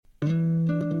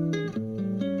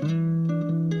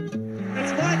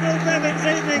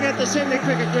the Sydney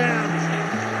Cricket Ground.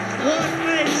 What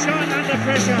a shot under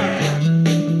pressure.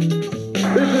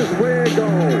 This is where goal,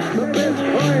 the best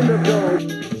kind of goal.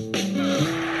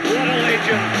 What a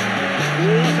legend.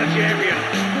 What a champion.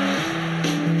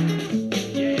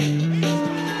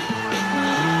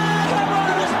 Come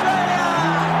on, Australia!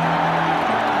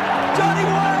 Johnny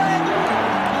Warren!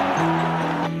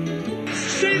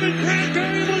 Stephen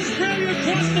Cranberry was thrown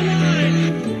across the line.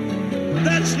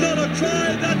 That's not a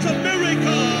try, that's a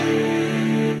miracle!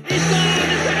 He's gone.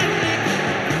 It's a hat-trick.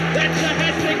 That's a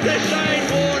hat-trick to Shane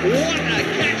Warne. What a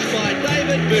catch by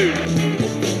David Boone.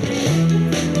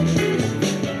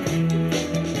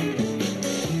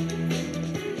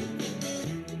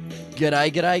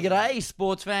 G'day,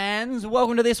 sports fans.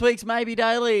 Welcome to this week's Maybe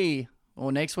Daily.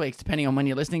 Or next week's, depending on when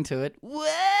you're listening to it. Whoa!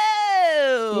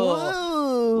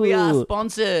 We are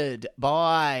sponsored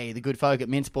by the good folk at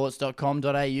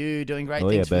mintsports.com.au, doing great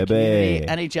things for the community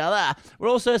and each other. We're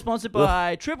also sponsored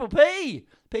by Triple P,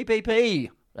 PPP.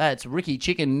 That's Ricky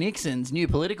Chicken Nixon's new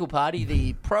political party,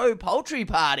 the Pro Poultry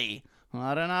Party.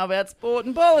 I don't know about sport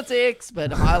and politics,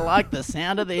 but I like the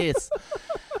sound of this.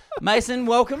 Mason,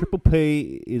 welcome. Triple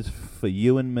P is for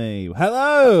you and me.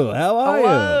 Hello, how are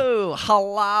you?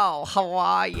 Hello, how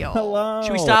are you? Hello.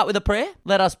 Should we start with a prayer?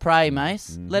 Let us pray,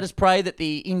 Mace. Let us pray that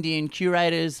the Indian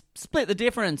curators split the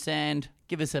difference and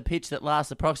give us a pitch that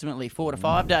lasts approximately 4 to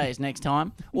 5 days next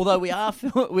time. Although we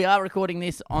are recording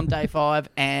this on day 5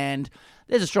 and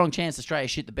there's a strong chance Australia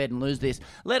shit the bed and lose this.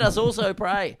 Let us also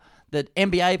pray that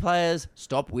NBA players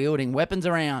stop wielding weapons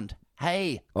around.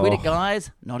 Hey, quit it, guys.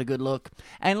 Not a good look.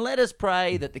 And let us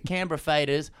pray that the Canberra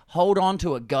Faders hold on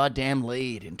to a goddamn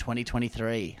lead in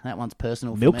 2023. That one's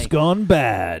personal for me. Milk's gone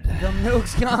bad. The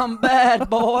milk's gone bad,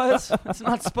 boys. It's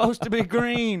not supposed to be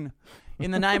green.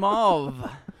 In the name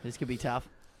of... This could be tough.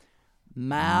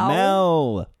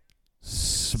 Smell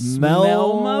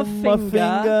my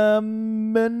finger.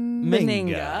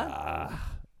 Meninga.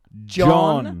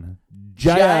 John.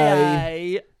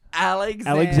 J.A.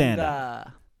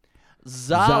 Alexander.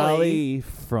 Zali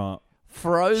from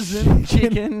Frozen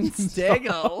Chicken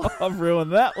Stegel. I've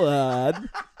ruined that word.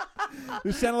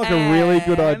 This sounded like a really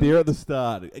good idea at the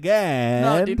start. Again.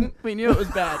 No, it didn't. We knew it was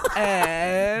bad.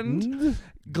 And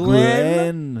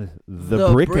Glenn the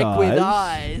brick with eyes.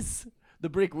 eyes. The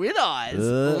brick with eyes.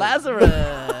 Lazarus.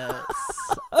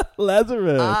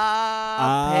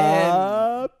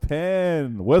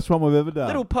 Pen. Worst one we've ever done.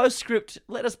 Little postscript.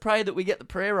 Let us pray that we get the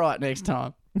prayer right next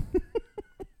time.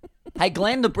 Hey,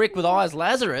 Glenn the brick with eyes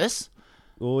Lazarus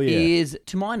is,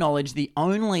 to my knowledge, the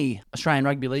only Australian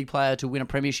Rugby League player to win a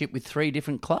premiership with 3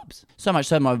 different clubs. So much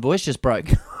so my voice just broke.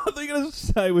 I thought you were going to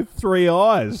say with 3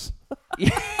 eyes.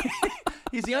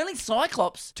 He's the only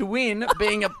Cyclops to win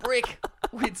being a brick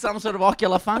with some sort of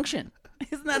ocular function.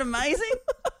 Isn't that amazing?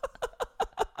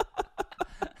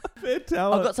 Fair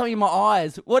talent. I've got something in my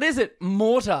eyes. What is it?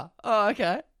 Mortar. Oh,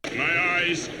 okay. My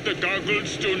eyes, the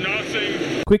goggles do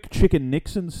nothing. Quick Chicken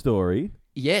Nixon story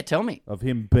Yeah, tell me. of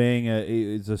him being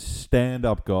he's a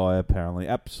stand-up guy, apparently.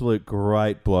 Absolute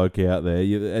great bloke out there,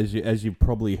 as you've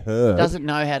probably heard. Doesn't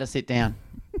know how to sit down.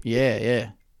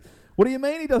 Yeah. What do you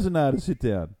mean he doesn't know how to sit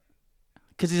down?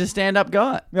 Because he's a stand-up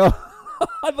guy. I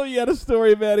thought you had a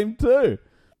story about him too.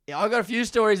 Yeah, I've got a few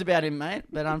stories about him, mate,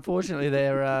 but unfortunately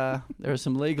there are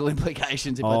some legal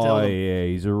implications if I tell Oh, them. yeah,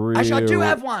 he's a real... Actually, I do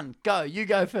have one. Go. You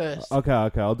go first. Okay,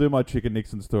 I'll do my Chicken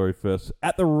Nixon story first.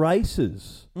 At the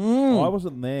races, I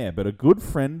wasn't there, but a good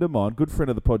friend of mine, good friend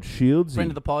of the pod, Shieldsy, Friend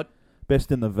of the pod.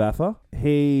 best in the Vaffa,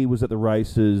 he was at the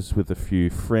races with a few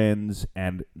friends,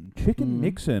 and Chicken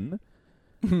Nixon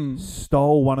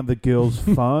stole one of the girls'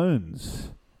 phones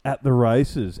at the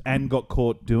races and got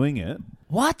caught doing it.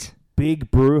 What?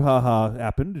 Big brouhaha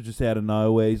happened just out of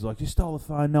nowhere. He's like, "You stole the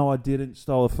phone." "No, I didn't.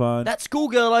 Stole the phone." That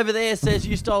schoolgirl over there says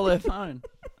you stole her phone.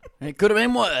 It could have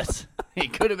been worse.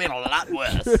 It could have been a lot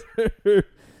worse.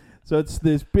 So it's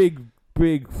this big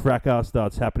fracas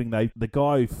starts happening. The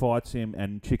guy who fights him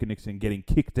and Chicken Nixon getting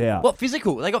kicked out. What,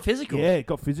 physical? They got physical? Yeah, it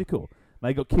got physical.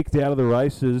 They got kicked out of the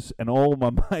races, and all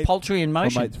my mates... Poultry in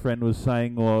motion. My mate's friend was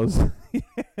saying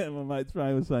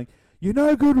 "You're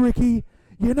no good, Ricky.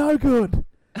 You're no good.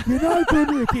 You're no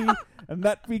good, Ricky." And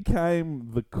that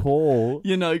became the call.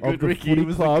 You're no good, of the Ricky. footy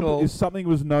Was the club. call. If something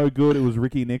was no good, it was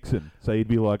Ricky Nixon. So you'd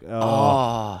be like,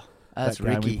 Oh, that's that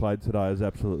game Ricky. we played today is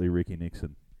absolutely Ricky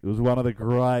Nixon. It was one of the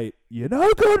great, "You're no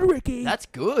good, Ricky." That's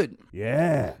good.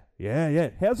 Yeah.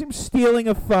 How's him stealing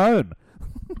a phone?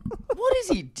 What is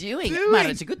he doing? Man,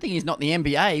 it's a good thing he's not in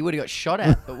the NBA. He would have got shot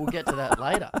at, but we'll get to that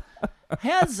later.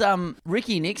 How's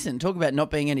Ricky Nixon, talk about not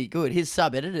being any good, his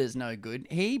sub-editor's no good.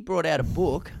 He brought out a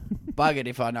book buggered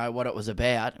if I know what it was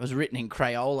about. It was written in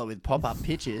Crayola with pop-up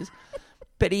pictures.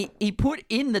 But he put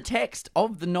in the text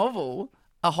of the novel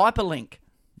a hyperlink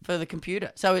for the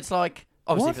computer. So it's like,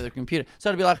 obviously What? for the computer. So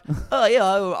it'd be like, oh yeah,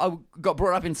 I got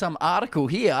brought up in some article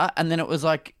here, and then it was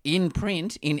like in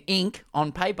print, in ink,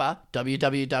 on paper,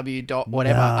 www.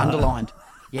 whatever, underlined.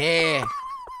 Yeah.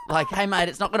 Like, hey mate,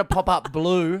 it's not going to pop up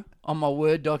blue on my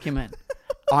Word document.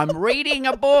 I'm reading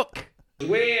a book.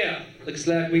 Well, looks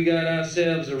like we got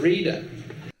ourselves a reader.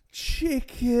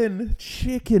 Chicken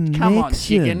Come on, Nixon.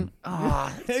 chicken.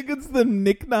 Oh, How good's the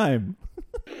nickname?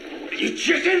 You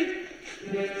chicken?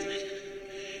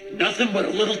 Nothing but a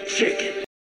little chicken.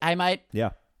 hey mate,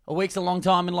 Yeah. a week's a long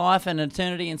time in life and an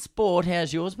eternity in sport.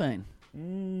 How's yours been?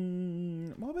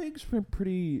 My week's been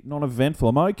pretty non-eventful.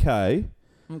 I'm okay.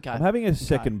 Okay. I'm having a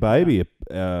second baby,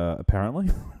 apparently.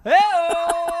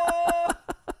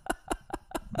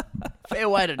 Fair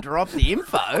way to drop the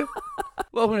info.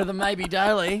 Welcome to the Maybe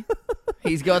Daily.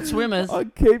 He's got swimmers. I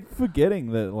keep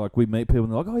forgetting that, like, we meet people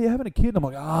and they're like, oh, you're having a kid? And I'm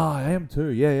like, I am too.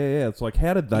 Yeah. It's like,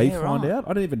 how did they Yeah, find right. out? I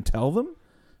didn't even tell them,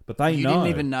 but they You know. didn't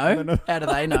even I know? don't How do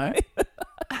they know?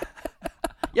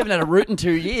 You haven't had a root in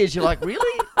 2 years. You're like,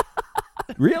 really?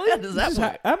 Really? How does that This is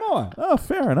work? Am I? Oh,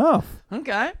 fair enough.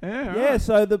 Okay. Yeah,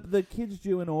 so the kid's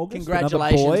due in August. Another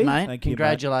Congratulations, boy. mate. Thank you, mate.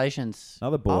 Congratulations.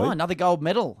 Another boy. Oh, another gold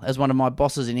medal, as one of my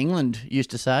bosses in England used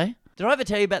to say. Did I ever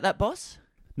tell you about that boss?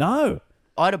 No.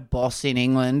 I had a boss in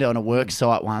England on a work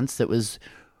site once that was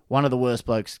one of the worst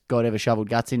blokes God ever shoveled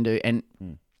guts into. And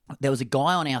there was a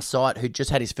guy on our site who just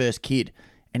had his first kid.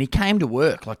 And he came to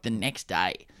work like the next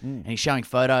day. And he's showing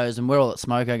photos. And we're all at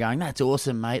Smoko going, that's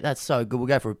awesome, mate. That's so good. We'll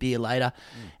go for a beer later.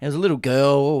 There was a little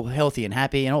girl, all healthy and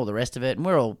happy and all the rest of it. And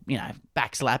we're all,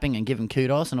 backslapping and giving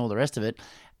kudos and all the rest of it.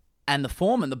 And the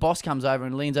foreman, the boss, comes over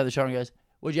and leans over the shoulder and goes,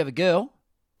 would you have a girl?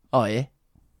 Oh, yeah.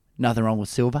 Nothing wrong with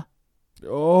silver.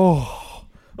 Oh.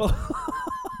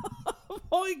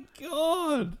 My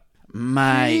God.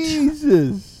 Mate.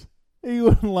 Jesus. He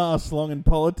wouldn't last long in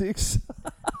politics.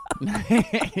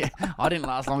 I didn't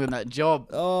last long in that job.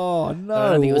 Oh, no.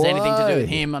 I don't think it was anything to do way. with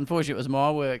him. Unfortunately, it was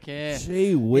my work, yeah.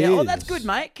 Gee whiz. Yeah, oh, that's good,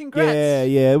 mate. Congrats.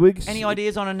 Yeah. Any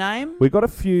ideas on a name? We got a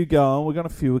few going.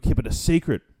 We'll keep it a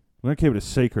secret. We're going to keep it a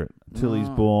secret until he's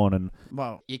born. And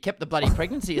Well, you kept the bloody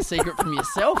pregnancy a secret from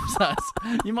yourself, so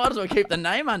you might as well keep the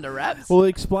name under wraps. well,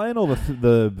 explain all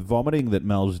the vomiting that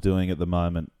Mel's doing at the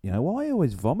moment. Why are you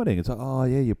always vomiting? It's like, oh,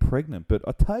 yeah, you're pregnant. But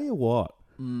I tell you what,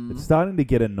 it's starting to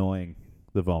get annoying,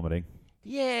 the vomiting.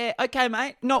 Yeah, okay,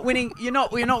 mate. Not winning. We're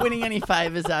not winning any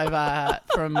favours over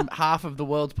from half of the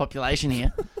world's population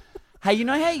here. Hey, you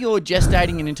know how you're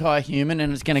gestating an entire human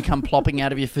and it's going to come plopping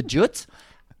out of you for juts?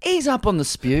 Ease up on the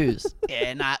spews.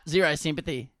 Yeah, nah, zero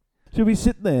sympathy. Should we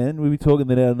sit there and we'll be talking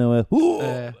that out of nowhere?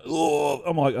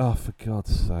 I'm like, oh, for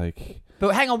God's sake.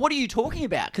 But hang on, what are you talking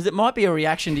about? Because it might be a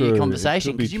reaction to True, your it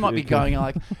conversation. could be Because you might be true. going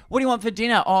like, what do you want for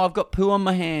dinner? Oh, I've got poo on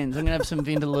my hands. I'm going to have some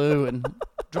Vindaloo and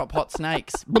drop hot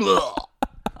snakes. Blah.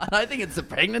 I don't think it's the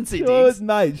pregnancy, Diggs.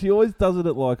 Nate, she always does it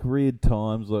at like weird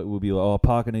times. Like we'll be like, oh,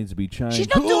 Parker needs to be changed. She's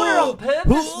not doing it on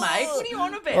purpose, mate. What are you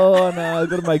on about? Oh no, I've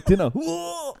got to make dinner.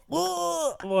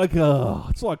 I'm like, oh,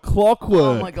 it's like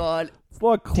clockwork. Oh, my God. It's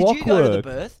like Did clockwork. you go to the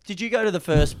birth? Did you go to the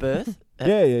first birth? At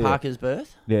Yeah. Parker's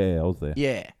birth? Yeah, I was there.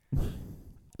 Yeah.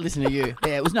 Listen to you.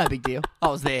 Yeah, it was no big deal. I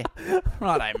was there.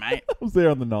 Righto, mate. I was there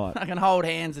on the night. I can hold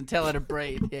hands and tell her to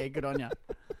breathe. Yeah, good on you.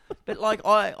 But like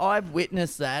I've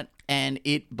witnessed that, and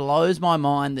it blows my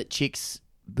mind that chicks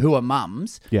who are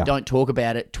mums Yeah. don't talk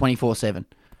about it 24/7.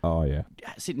 Oh yeah.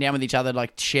 Sitting down with each other,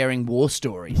 like sharing war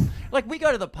stories. Like we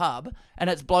go to the pub and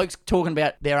it's blokes talking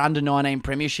about their under-19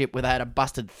 premiership where they had a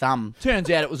busted thumb. Turns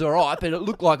out it was all right, but it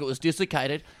looked like it was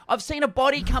dislocated. I've seen a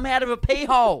body come out of a pee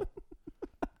hole.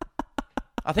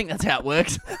 I think that's how it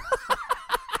works.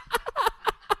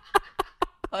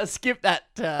 I skipped that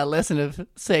lesson of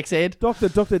sex ed. Doctor,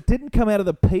 it didn't come out of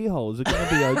the pee hole. Is it going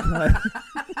to be okay?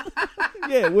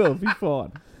 Yeah, it will. It'll be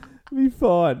fine. It'll be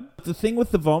fine. The thing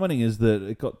with the vomiting is that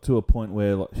it got to a point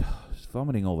where like she's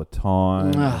vomiting all the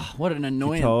time. Ugh, what an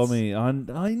annoyance. She told me, I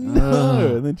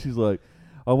know. And then she's like,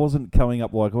 I wasn't coming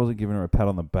up, like I wasn't giving her a pat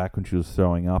on the back when she was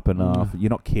throwing up enough. You're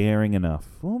not caring enough.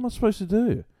 What am I supposed to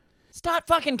do? Start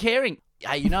fucking caring.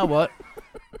 Hey, you know what?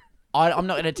 I'm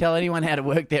not going to tell anyone how to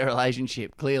work their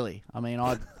relationship, clearly. I mean,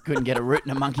 I couldn't get a root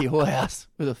in a monkey whorehouse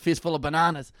with a fistful of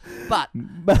bananas. But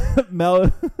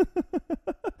Mel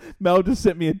just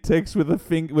sent me a text with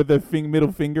her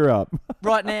middle finger up.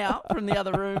 right now, from the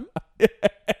other room...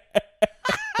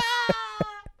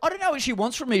 I don't know what she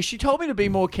wants from me. She told me to be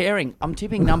more caring. I'm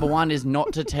tipping number one is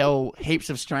not to tell heaps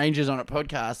of strangers on a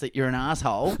podcast that you're an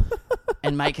asshole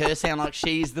and make her sound like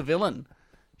she's the villain.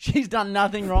 She's done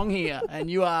nothing wrong here, and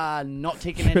you are not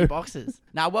ticking any boxes.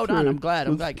 No, well done. I'm glad.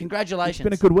 Congratulations. It's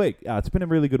been a good week. It's been a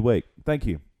really good week. Thank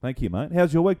you, mate.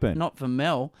 How's your week been? Not for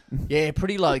Mel. Yeah,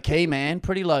 pretty low key, man.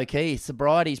 Pretty low key.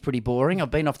 Sobriety's pretty boring. I've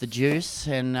been off the juice,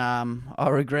 and I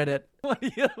regret it. What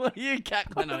are you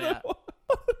cackling about?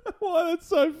 Why that's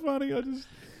so funny?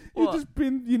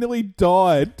 You nearly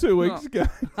died 2 weeks ago.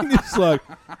 And it's like,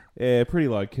 yeah, pretty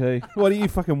low key. What are you,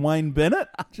 fucking Wayne Bennett?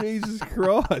 Jesus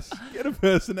Christ. Get a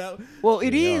personality. Well,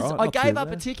 it is. Right, I gave up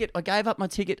a ticket. I gave up my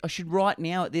ticket. I should right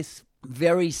now at this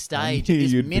very stage, at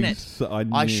this minute.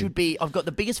 I should be. I've got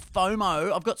the biggest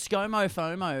FOMO. I've got ScoMo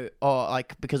FOMO.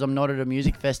 Because I'm not at a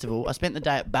music festival. I spent the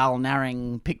day at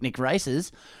Balnarring picnic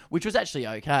races, which was actually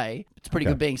okay. It's pretty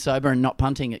good being sober and not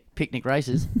punting at picnic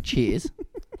races. Cheers.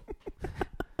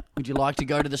 Would you like to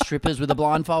go to the strippers with a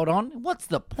blindfold on? What's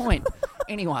the point?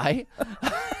 Anyway,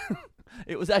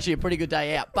 it was actually a pretty good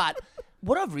day out. But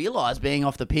what I've realised being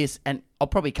off the piss, and I'll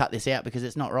probably cut this out because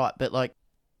it's not right, but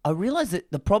I realised that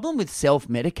the problem with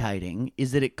self-medicating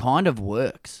is that it kind of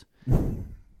works.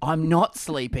 I'm not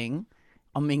sleeping.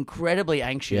 I'm incredibly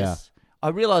anxious. Yeah. I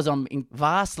realise I'm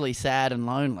vastly sad and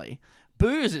lonely.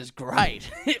 Booze is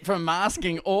great for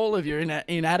masking all of your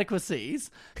inadequacies.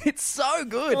 It's so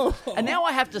good. And now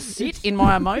I have to sit in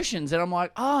my emotions and I'm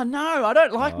like, oh no, I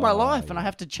don't like my life and I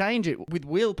have to change it with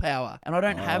willpower. And I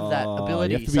don't have that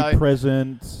ability. You have to be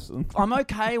present. I'm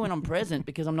okay when I'm present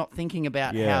because I'm not thinking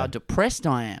about how depressed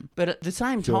I am. But at the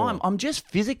same time, I'm just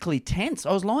physically tense.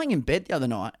 I was lying in bed the other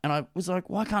night and I was like,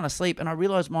 why can't I sleep? And I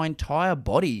realised my entire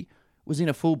body was in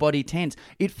a full body tense.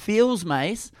 It feels,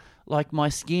 Mace, like my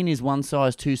skin is one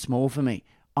size too small for me.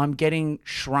 I'm getting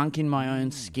shrunk in my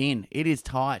own skin. It is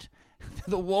tight.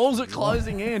 The walls are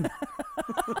closing in.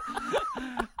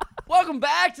 Welcome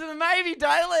back to the Maybe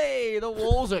Daily. The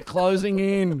walls are closing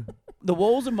in. The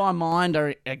walls of my mind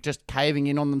are just caving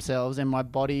in on themselves and my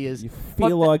body is... You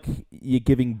feel like you're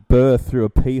giving birth through a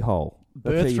pee hole.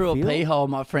 Birth through a pee hole,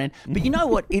 my friend. But you know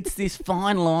what? It's this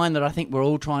fine line that I think we're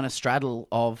all trying to straddle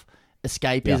of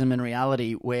escapism and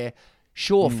reality where...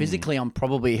 Sure, physically I'm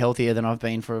probably healthier than I've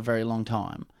been for a very long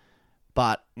time,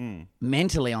 but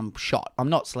mentally I'm shot. I'm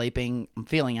not sleeping. I'm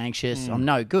feeling anxious. I'm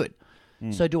no good.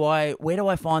 So where do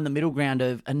I find the middle ground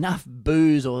of enough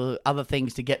booze or other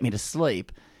things to get me to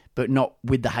sleep, but not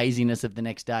with the haziness of the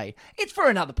next day? It's for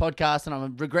another podcast and I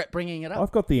regret bringing it up.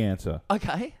 I've got the answer.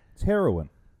 Okay. It's heroin.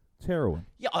 It's heroin.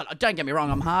 Yeah, don't get me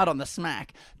wrong. I'm hard on the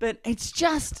smack, but it's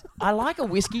just, I like a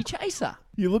whiskey chaser.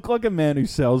 You look like a man who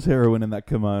sells heroin in that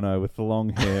kimono with the long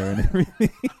hair and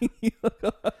everything.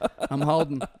 I'm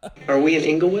holding. Are we in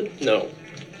Inglewood? No.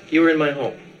 You were in my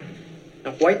home.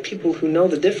 Now, white people who know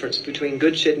the difference between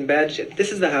good shit and bad shit,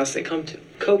 this is the house they come to.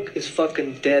 Coke is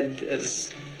fucking dead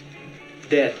as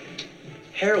dead.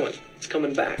 Heroin is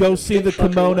coming back. Go see the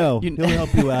kimono. He'll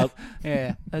help you out.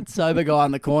 Yeah, that sober guy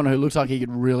in the corner who looks like he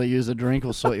could really use a drink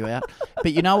will sort you out.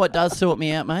 But you know what does sort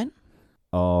me out, mate?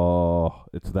 Oh,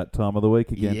 it's that time of the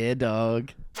week again. Yeah,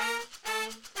 dog.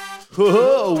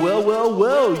 Oh,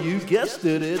 well, you guessed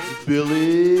it. It's Billy's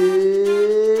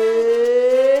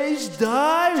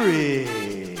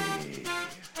Diary.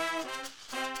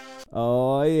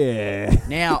 Oh, yeah.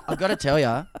 Now, I've got to tell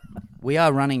you, we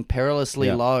are running perilously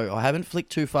low. I haven't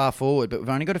flicked too far forward, but we've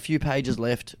only got a few pages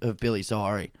left of Billy's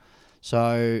Diary.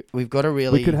 So we've got to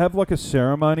really... We could have like a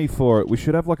ceremony for it. We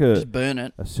should have like just burn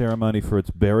it. A ceremony for its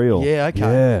burial. Yeah, okay.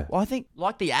 Yeah. Well, I think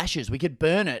like the Ashes, we could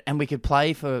burn it and we could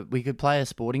play a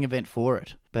sporting event for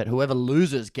it. But whoever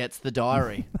loses gets the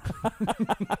diary.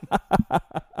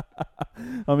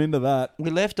 I'm into that. We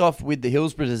left off with the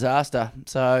Hillsborough disaster,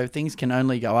 so things can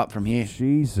only go up from here.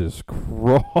 Jesus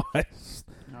Christ.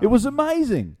 It was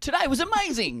amazing. Today was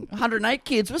amazing. 108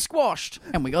 kids were squashed,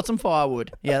 and we got some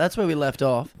firewood. Yeah, that's where we left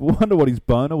off. I wonder what his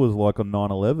boner was like on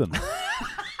 9/11.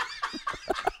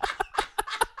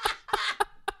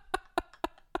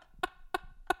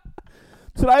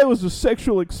 Today was a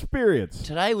sexual experience.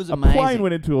 Today was amazing. A plane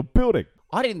went into a building.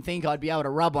 I didn't think I'd be able to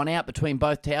rub one out between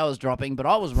both towers dropping, but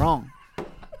I was wrong.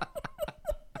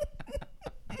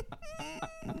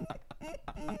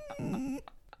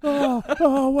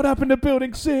 Oh, what happened to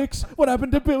Building 6? What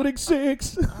happened to Building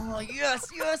 6? Oh, yes.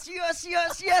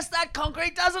 That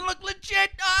concrete doesn't look legit.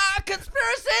 Ah,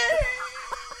 conspiracy.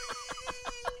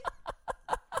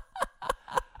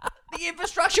 The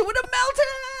infrastructure would have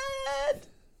melted.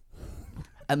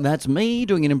 And that's me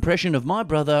doing an impression of my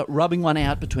brother rubbing one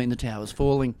out between the towers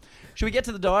falling. Should we get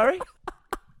to the diary?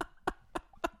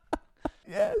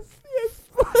 Yes, please.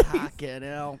 Fucking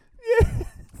hell.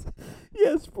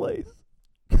 Yes, please.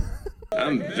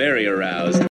 I'm very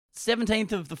aroused.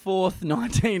 17th of the 4th,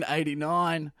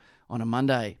 1989, on a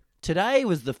Monday. Today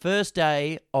was the first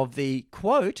day of the,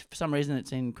 quote, for some reason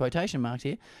it's in quotation marks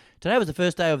here. Today was the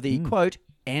first day of the, quote,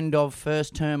 end of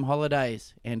first term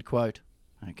holidays, end quote.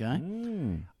 Okay.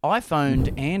 I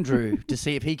phoned Andrew to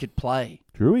see if he could play.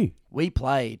 Drewy. We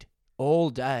played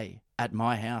all day at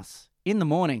my house in the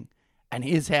morning and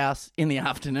his house in the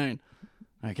afternoon.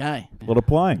 Okay. A lot of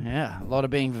playing. Yeah, a lot of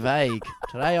being vague.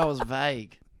 Today I was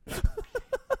vague. So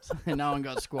no one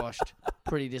got squashed.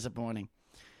 Pretty disappointing.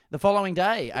 The following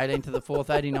day, 18th of the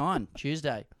 4th, 89,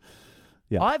 Tuesday.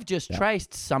 Yeah. I've just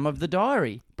traced some of the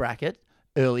diary, bracket,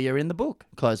 earlier in the book,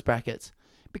 close brackets,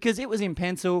 because it was in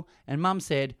pencil and Mum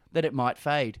said that it might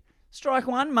fade. Strike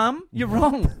one, Mum. You're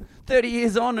wrong. 30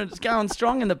 years on and it's going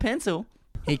strong in the pencil.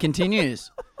 He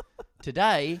continues.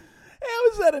 Today...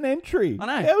 How is that an entry? I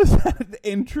know. How is that an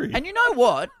entry? And you know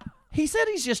what? He said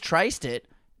he's just traced it.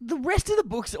 The rest of the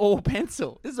book's all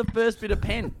pencil. This is the first bit of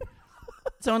pen.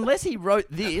 So unless he wrote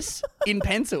this in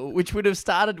pencil, which would have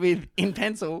started with, in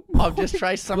pencil, I've just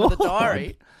traced some of the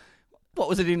diary. What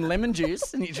was it, in lemon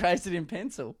juice? And he traced it in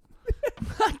pencil.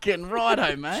 Fucking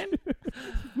righto, mate.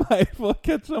 Mate, if I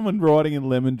catch someone writing in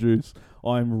lemon juice,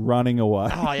 I'm running away.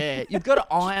 Oh, yeah. You've got to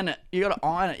iron it. You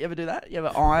ever do that? You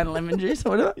ever iron lemon juice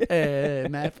or whatever? Yeah,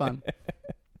 mad fun.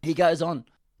 He goes on.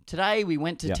 Today we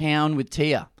went to town with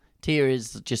Tia. Tia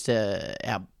is just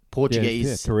our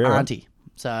Portuguese auntie.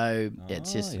 So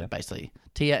it's just basically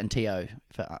Tia and Tio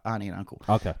for auntie and uncle.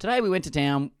 Okay. Today we went to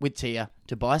town with Tia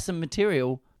to buy some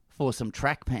material for some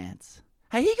track pants.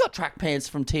 Hey, he got track pants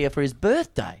from Tia for his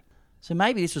birthday. So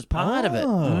maybe this was part of it.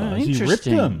 Has he ripped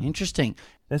Interesting. them? Interesting.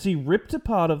 Has he ripped a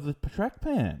part of the track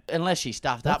pant? Unless she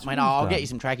stuffed up and went, I'll get you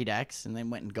some tracky dacks, and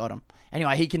then went and got them.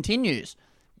 Anyway, he continues.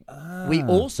 We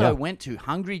also went to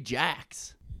Hungry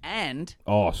Jack's and...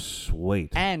 Oh,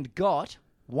 sweet. And got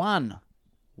 1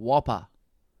 Whopper,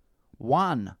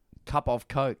 1 cup of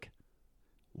Coke,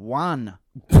 1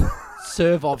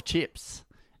 serve of chips,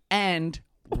 and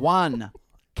 1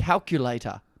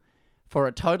 calculator for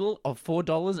a total of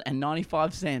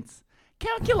 $4.95.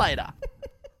 Calculator.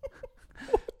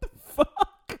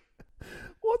 Fuck.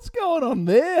 What's going on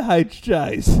there,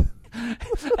 HJs?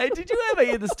 Hey, did you ever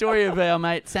hear the story of our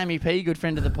mate Sammy P, good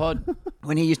friend of the pod,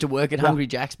 when he used to work at Hungry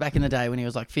Jack's back in the day when he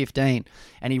was like 15,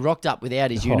 and he rocked up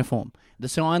without his uniform. The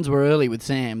signs were early with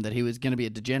Sam that he was going to be a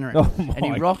degenerate. And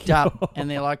he rocked up and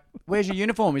they're like, where's your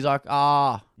uniform? He's like,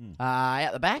 out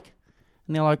the back?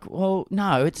 And they're like, well,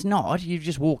 no, it's not. You've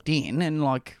just walked in and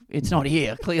like, it's not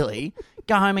here, clearly.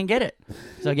 Go home and get it.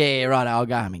 He's like, yeah, right, I'll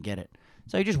go home and get it.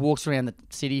 So he just walks around the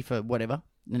city for whatever,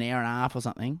 an hour and a half or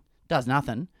something, does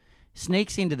nothing,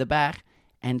 sneaks into the back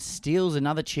and steals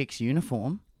another chick's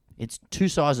uniform. It's 2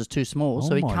 sizes too small,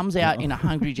 so he comes out in a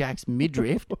Hungry Jack's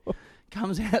midriff,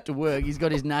 comes out to work, he's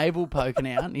got his navel poking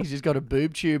out, and he's just got a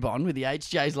boob tube on with the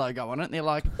HJ's logo on it, and they're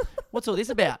like, what's all this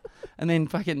about? And then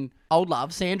fucking old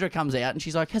love, Sandra, comes out, and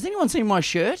she's like, has anyone seen my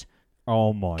shirt?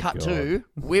 Oh, my God. Cut to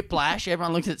whiplash.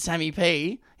 Everyone looks at Sammy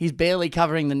P. He's barely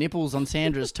covering the nipples on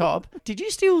Sandra's top. Did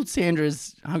you steal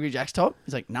Sandra's Hungry Jack's top?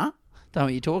 He's like, nah, don't know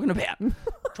what you're talking about.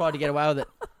 Tried to get away with it.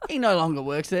 He no longer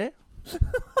works there.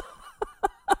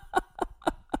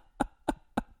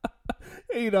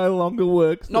 He no longer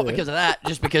works Not there. because of that,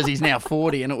 just because he's now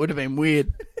 40 and it would have been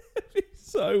weird.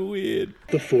 So weird.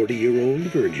 The 40-year-old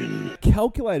virgin.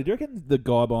 Calculator. Do you reckon the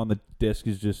guy behind the desk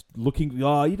is just looking,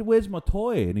 where's my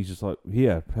toy? And he's just like,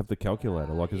 here, have the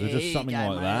calculator. Like, is it just something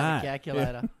like that?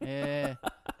 Calculator. Yeah.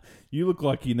 You look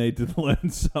like you need to learn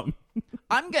something.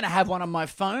 I'm going to have one on my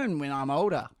phone when I'm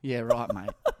older. Yeah, right, mate.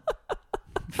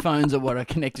 Phones are what are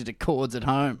connected to cords at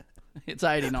home. It's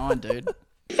 89, dude.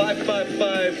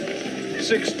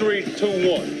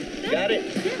 555-6321. Got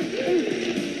it?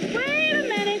 Wait a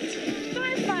minute.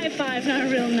 555 not a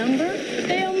real number.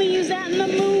 They only use that in the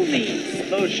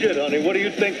movies. No shit, honey. What do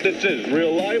you think this is?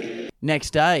 Real life?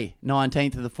 Next day,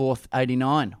 19th of the 4th,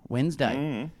 89,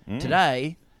 Wednesday.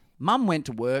 Today, Mum went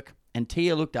to work and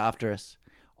Tia looked after us.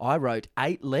 I wrote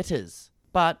 8 letters,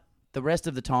 but the rest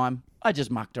of the time, I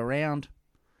just mucked around.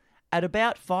 At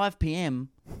about 5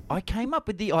 p.m, I came up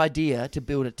with the idea to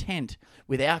build a tent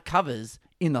with our covers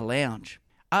in the lounge.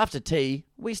 After tea,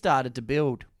 we started to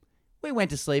build. We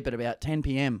went to sleep at about 10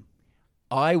 p.m.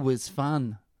 I was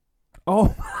fun.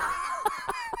 Oh.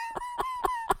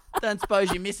 Don't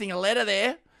suppose you're missing a letter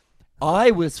there.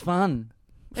 I was fun.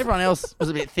 Everyone else was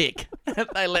a bit thick.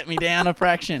 They let me down a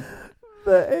fraction.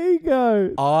 The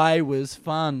ego. I was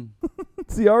fun.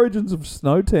 It's the origins of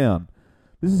Snowtown.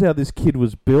 This is how this kid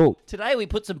was built. Today we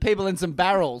put some people in some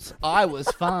barrels. I was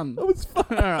fun. It was fun.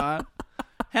 All right.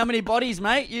 How many bodies,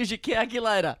 mate? Use your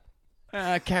calculator.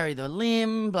 Carry the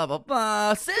limb, blah, blah,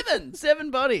 blah.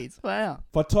 Seven bodies. Wow.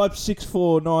 If I type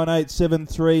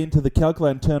 649873 into the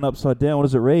calculator and turn upside down, what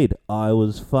does it read? I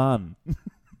was fun.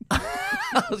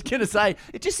 I was going to say,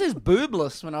 it just says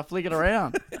boobless when I flick it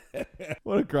around.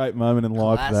 What a great moment in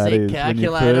life that Classic is.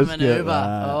 calculator when you first get maneuver.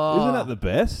 that. Oh. Isn't that the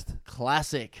best?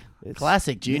 Classic. It's-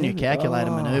 Classic junior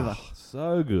calculator maneuver.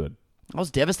 So good. I was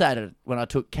devastated when I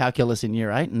took calculus in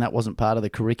year 8 and that wasn't part of the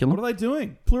curriculum. What are they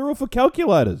doing? Plural for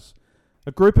calculators.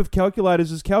 A group of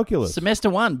calculators is calculus. Semester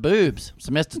 1, boobs.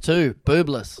 Semester 2,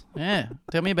 boobless. Yeah,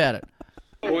 tell me about it.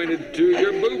 Pointed to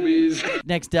your boobies.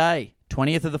 Next day,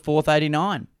 20th of the 4th,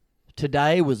 89.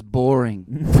 Today was boring.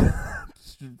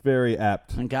 It's very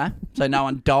apt. Okay, so no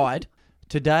one died.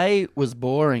 Today was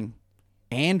boring.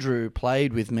 Andrew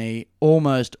played with me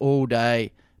almost all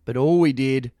day, but all we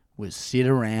did was sit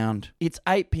around. It's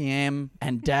 8 p.m.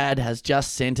 and Dad has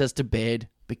just sent us to bed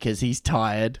because he's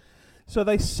tired. So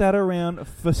they sat around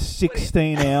for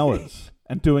 16 hours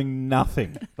and doing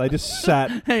nothing. They just sat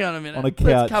Hang on a minute. on a couch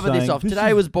Let's cover this saying, off. "This Today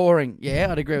is- was boring. Yeah,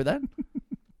 I'd agree with that.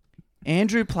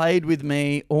 Andrew played with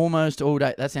me almost all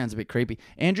day. That sounds a bit creepy.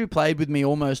 Andrew played with me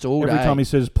almost all day. Every time he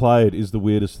says played is the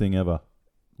weirdest thing ever.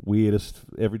 Weirdest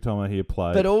every time I hear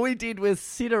played. But all we did was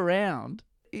sit around.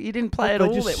 He didn't play at They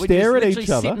all. just We stare at literally each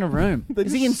other. sit in a room. They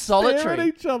Is he just in stare at solitary?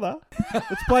 each other.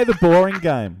 Let's play the boring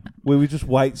game where we just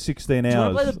wait 16 Do you want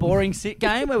hours. to play the boring sit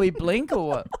game where we blink or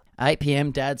what? 8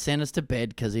 p.m. Dad sent us to bed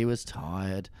because he was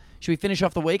tired. Should we finish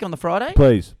off the week on the Friday?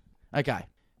 Please. Okay.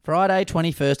 Friday,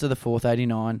 21st of the 4th,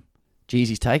 89. Geez,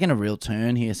 he's taken a real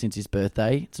turn here since his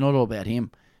birthday. It's not all about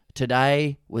him.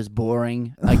 Today was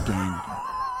boring again.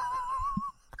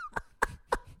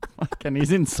 And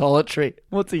he's in solitary.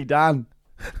 What's he done?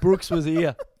 Brooks was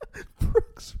here.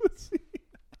 Brooks was here.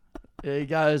 There he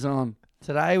goes on.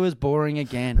 Today was boring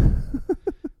again.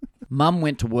 Mum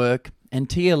went to work and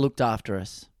Tia looked after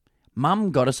us.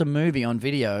 Mum got us a movie on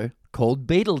video called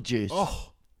Beetlejuice.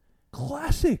 Oh,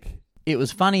 classic. It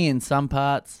was funny in some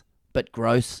parts, but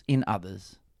gross in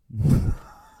others.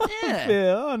 Yeah.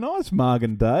 Yeah, oh, nice, Marg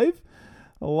and Dave.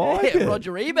 I like it.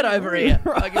 Roger Ebert over here.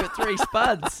 I give it 3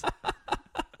 spuds.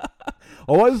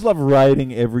 I always love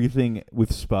rating everything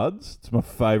with spuds. It's my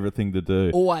favourite thing to do.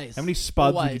 Always. How many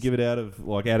spuds would you Always. give it out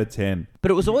of 10?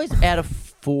 But it was always out of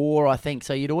 4, I think.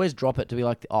 So you'd always drop it to be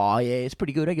like, oh, yeah, it's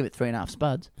pretty good. I give it 3.5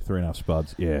 spuds. 3.5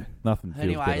 spuds. Yeah, nothing feels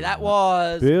Anyway, better that than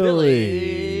was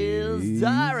Billy's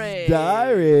Diary.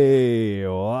 Diary.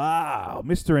 Wow,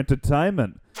 Mr.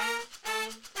 Entertainment.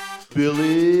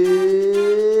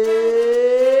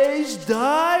 Billy's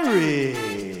Diary.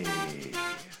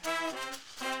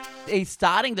 He's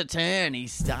starting to turn.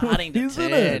 He's starting to Isn't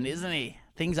turn, it? isn't he?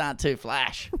 Things aren't too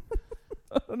flash.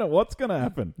 I don't know what's going to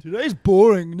happen. Today's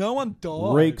boring. No one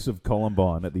died. Reeks of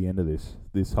Columbine at the end of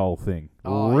this whole thing.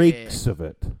 Oh, Reeks of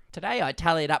it. Today I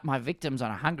tallied up my victims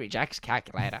on a Hungry Jack's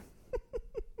calculator.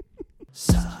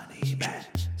 Sunny man,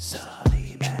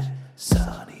 sunny man,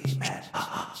 sunny man,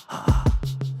 ha ha ha.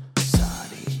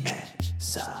 Sunny man,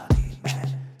 sunny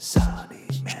man, sunny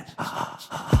man, ha ha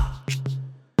ha.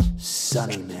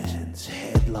 Sunny man's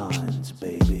headlines,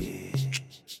 baby.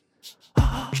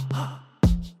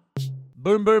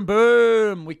 Boom, boom,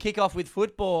 boom. We kick off with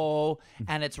football,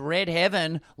 and it's red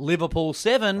heaven. Liverpool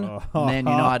 7, Man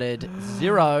United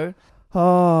 0.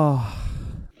 Oh,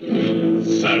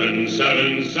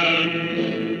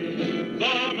 777.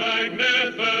 The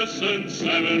Magnificent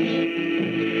Seven.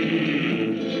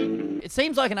 It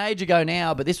seems like an age ago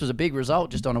now, but this was a big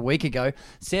result just on a week ago.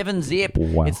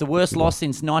 7-0. Wow. It's the worst loss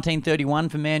since 1931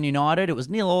 for Man United. It was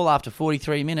 0-0 after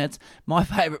 43 minutes. My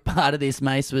favourite part of this,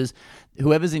 Mace, was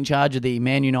whoever's in charge of the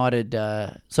Man United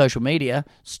social media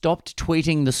stopped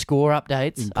tweeting the score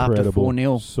updates after incredible.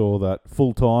 4-0. Saw that.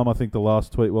 Full time, I think the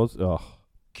last tweet was. Oh,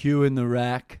 Q in the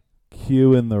rack.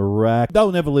 Q in the rack.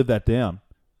 They'll never live that down.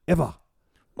 Ever.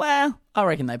 Well, I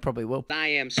reckon they probably will. I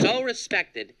am so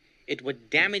respected, it would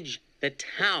damage the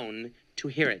town to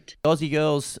hear it. Aussie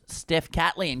girls Steph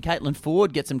Catley and Caitlin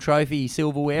Ford get some trophy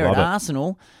silverware Love at it.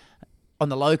 Arsenal on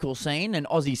the local scene, and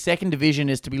Aussie second division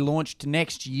is to be launched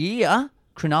next year.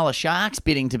 Cronulla Sharks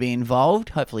bidding to be involved.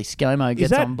 Hopefully ScoMo Is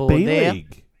gets that on board there.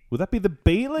 B-League? Would that be the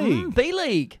B-League?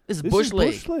 B-League. This is This Bush is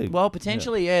League. Bush League. Well,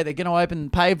 potentially, yeah. They're going to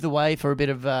pave the way for a bit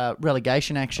of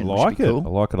relegation action. I which would like be it. cool. I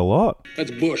like it a lot.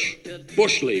 That's Bush.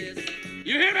 Bush League.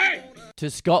 You hear me? To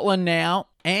Scotland now.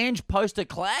 Ange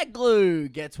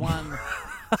Postecoglou gets one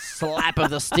slap of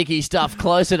the sticky stuff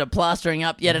closer to plastering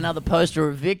up yet another poster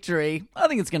of victory. I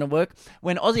think it's going to work.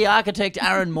 When Aussie architect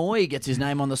Aaron Moy gets his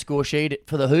name on the score sheet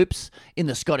for the Hoops in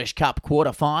the Scottish Cup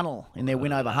quarter-final in their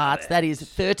win over Hearts. That is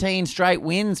 13 straight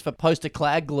wins for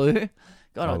Postecoglou.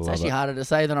 God, it's love actually it. harder to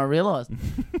say than I realised.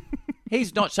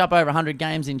 He's notched up over 100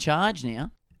 games in charge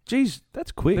now. Jeez,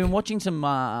 that's quick. Been watching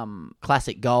some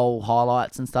classic goal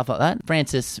highlights and stuff like that.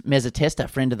 Francis Mezzatesta,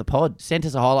 friend of the pod, sent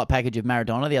us a highlight package of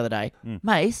Maradona the other day.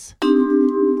 Mace.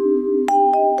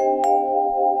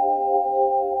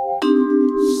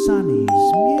 Sonny's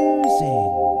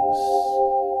Musings.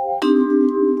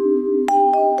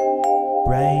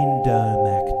 Brain dome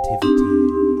activity.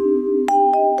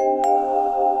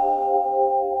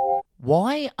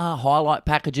 Why are highlight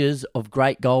packages of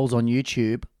great goals on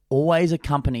YouTube always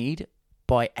accompanied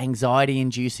by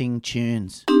anxiety-inducing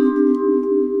tunes?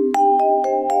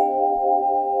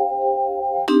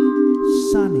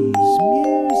 Sonny's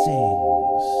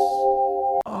Musings.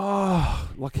 Oh,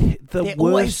 like the They're worst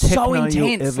always so techno you'll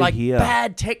intense, ever like hear.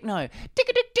 bad techno.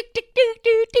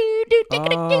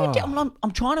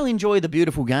 I'm trying to enjoy the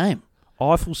beautiful game.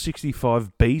 Eiffel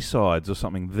 65 B-sides or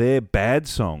something. They're bad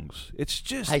songs. It's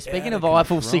just Hey, speaking out of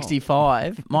Eiffel control.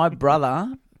 65, my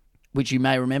brother, which you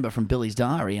may remember from Billy's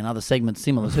Diary and other segments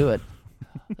similar to it,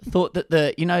 thought that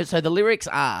so the lyrics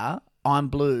are "I'm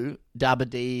blue, dabba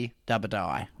dee, dabba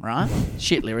die," right?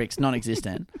 Shit lyrics,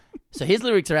 non-existent. So his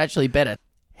lyrics are actually better.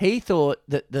 He thought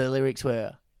that the lyrics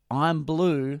were "I'm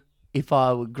blue, if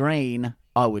I were green,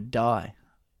 I would die."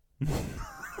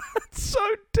 It's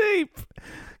so deep.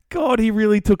 God, he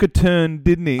really took a turn,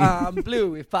 didn't he? I'm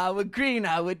blue, if I were green,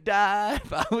 I would die.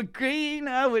 If I were green,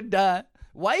 I would die.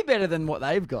 Way better than what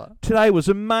they've got. Today was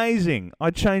amazing.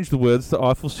 I changed the words to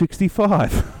Eiffel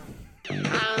 65.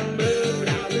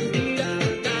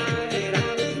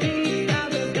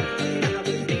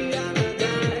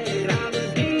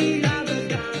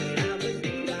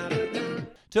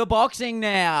 To boxing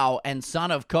now, and son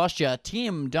of Kostya,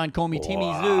 Tim, don't call me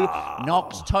Timmy Zoo,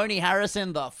 knocks Tony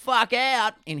Harrison the fuck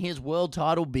out in his world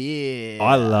title bid.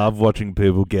 I love watching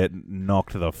people get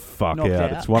knocked the fuck Knocked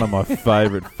out. out. It's one of my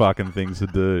favourite fucking things to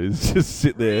do. Is just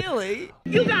sit there. Really?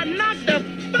 You got knocked the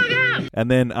fuck out! And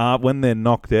then when they're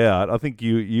knocked out, I think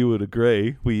you would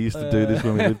agree. We used to do this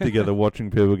when we lived together,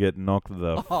 watching people get knocked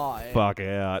the fuck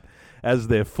out as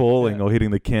they're falling or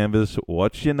hitting the canvas.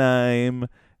 What's your name?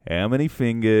 How many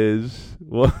fingers?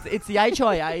 What? It's the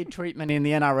HIA treatment in the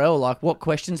NRL. Like, what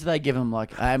questions do they give them?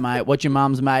 Like, hey, mate, what's your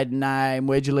mum's maiden name?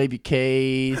 Where'd you leave your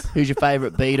keys? Who's your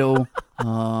favourite Beatle?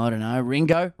 Oh, I don't know.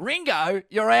 Ringo? Ringo?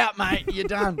 You're out, mate. You're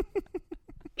done.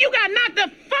 You got knocked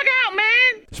the fuck out,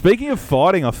 man! Speaking of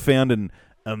fighting, I found an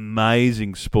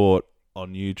amazing sport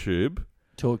on YouTube.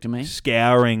 Talk to me.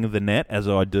 Scouring the net, as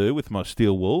I do with my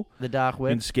steel wool. The dark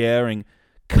web. And scouring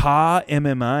car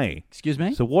MMA. Excuse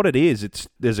me? So what it is,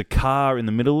 there's a car in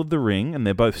the middle of the ring, and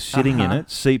they're both sitting in it,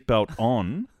 seatbelt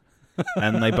on,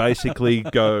 and they basically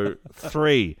go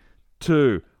 3,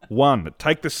 2, 1.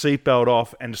 Take the seatbelt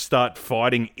off and start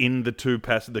fighting in the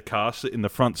the car in the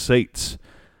front seats.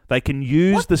 They can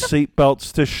use the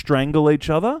seatbelts to strangle each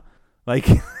other.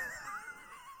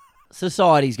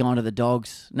 Society's gone to the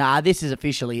dogs. Nah, this is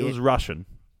officially It was Russian.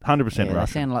 100% They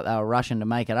Russian. sounded like they were rushing to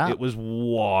make it up. It was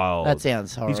wild. That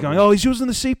sounds horrible. He's going, oh, he's using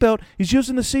the seatbelt. He's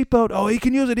using the seatbelt. Oh, he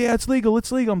can use it. Yeah, it's legal.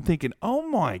 It's legal. I'm thinking, oh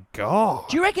my God.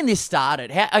 Do you reckon this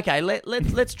started?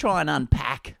 Let's try and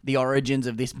unpack the origins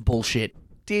of this bullshit.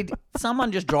 Did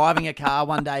someone just driving a car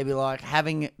one day be like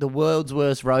having the world's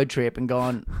worst road trip and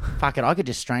going, fuck it, I could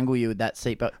just strangle you with that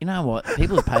seatbelt? You know what?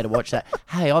 People have paid to watch that.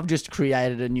 Hey, I've just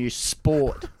created a new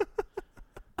sport.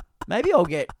 Maybe I'll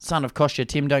get son of Kostya,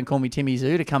 Tim, don't call me Timmy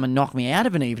Zoo, to come and knock me out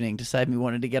of an evening to save me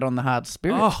wanting to get on the hard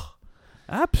spirit. Oh,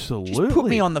 absolutely. Just put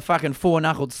me on the fucking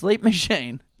 4-knuckled sleep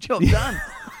machine. Job done.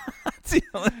 That's the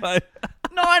only way.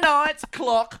 9 nights,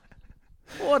 clock.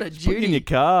 What a Put you in duty. your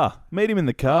car. Meet him in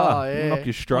the car. Oh, yeah. Knock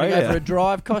you straight Wanna go out. for a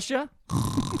drive, Kostya?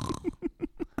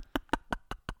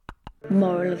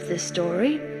 Moral of the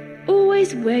story,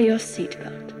 always wear your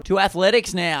seatbelt. To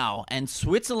athletics now, and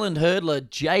Switzerland hurdler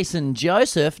Jason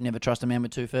Joseph, never trust a man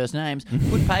with two first names,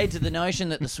 put paid to the notion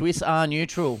that the Swiss are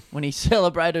neutral when he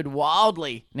celebrated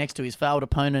wildly next to his failed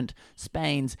opponent,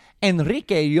 Spain's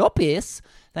Enrique Llopis.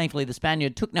 Thankfully, the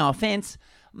Spaniard took no offence,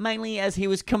 mainly as he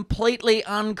was completely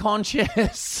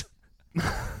unconscious.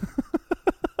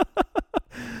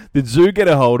 Did Zoo get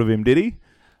a hold of him, did he?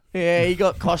 Yeah, he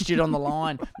got costured on the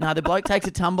line. No, the bloke takes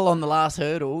a tumble on the last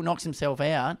hurdle, knocks himself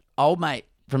out. Old mate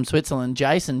from Switzerland,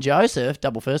 Jason Joseph,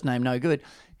 double first name, no good,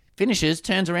 finishes,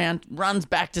 turns around, runs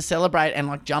back to celebrate and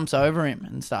like jumps over him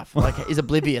and stuff. Like, is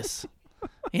oblivious.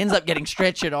 He ends up getting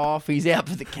stretchered off. He's out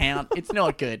for the count. It's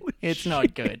not good. It's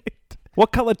not good.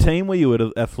 What colour team were you at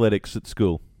athletics at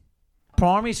school?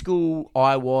 Primary school,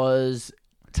 I was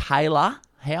Taylor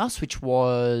House, which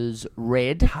was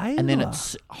red. And then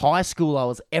at high school, I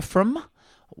was Ephraim,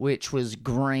 which was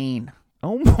green.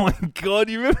 Oh my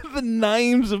God, you remember the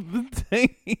names of the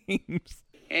teams?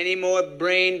 Any more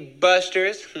brain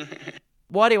busters?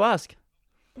 Why do you ask?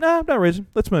 No reason.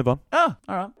 Let's move on. Oh,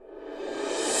 all right.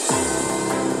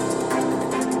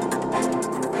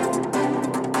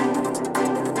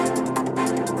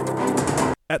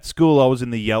 At school, I was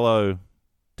in the yellow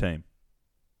team.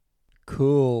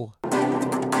 Cool.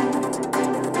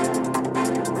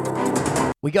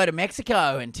 We go to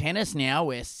Mexico and tennis now,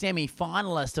 where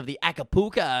semi-finalist of the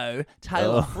Acapulco,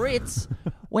 Taylor Fritz,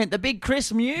 went the big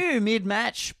Chris Mew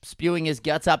mid-match, spewing his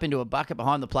guts up into a bucket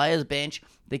behind the players' bench.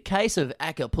 The case of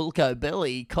Acapulco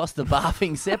belly cost the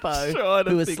barfing Seppo,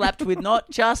 who was slapped with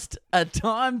not just a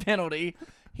time penalty,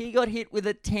 he got hit with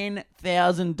a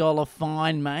 $10,000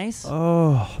 fine, Mace.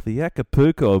 Oh, the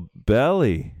Acapulco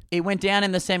belly. It went down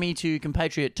in the semi to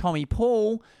compatriot Tommy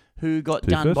Paul, who got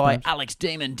done by Alex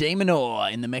Demon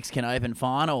Demonor in the Mexican Open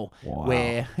final,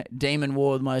 where Demon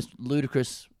wore the most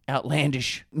ludicrous,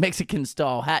 outlandish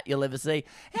Mexican-style hat you'll ever see.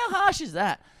 How harsh is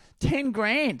that? 10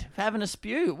 grand for having a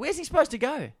spew. Where's he supposed to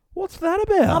go? What's that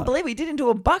about? Unbelievable. He did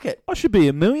into a bucket. I should be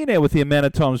a millionaire with the amount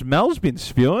of times Mel's been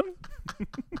spewing.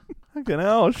 Fucking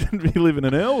hell, I shouldn't be living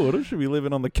in Elwood. I should be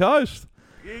living on the coast.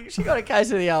 She got a case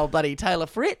of the old bloody Taylor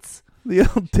Fritz. The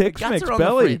old Tex-Mex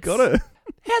belly. Got it.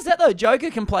 How's that, though? Joker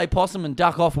can play possum and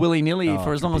duck off willy-nilly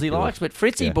for as long as he likes, but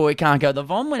Fritzy boy can't go the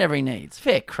vom whenever he needs.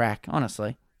 Fair crack,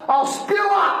 honestly. I'll spew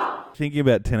up! Thinking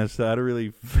about tennis, I had a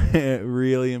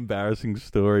really embarrassing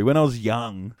story. When I was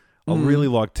young, I really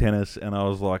liked tennis, and I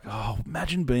was like, oh,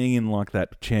 imagine being in like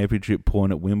that championship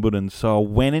point at Wimbledon. So I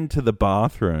went into the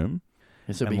bathroom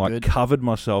and covered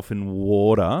myself in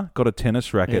water, got a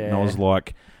tennis racket, and I was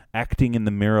like acting in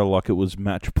the mirror like it was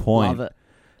match point. Love it.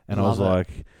 And I was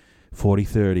like,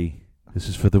 40-30. This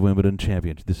is for the Wimbledon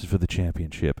championship. This is for the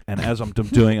championship. And as I'm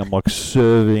doing, I'm like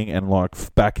serving and like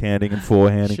backhanding and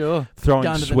forehanding,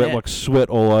 throwing sweat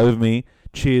all over me.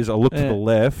 Cheers. I look to the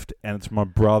left, and it's my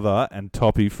brother and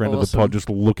Toppy, friend of the pod, just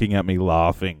looking at me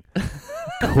laughing.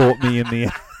 Caught me in the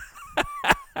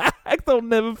act. I'll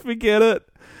never forget it.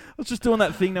 I was just doing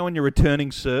that thing now when you're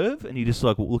returning serve, and you're just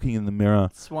like looking in the mirror.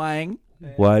 Swaying.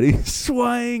 Waiting.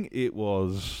 Swaying. It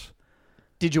was.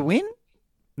 Did you win?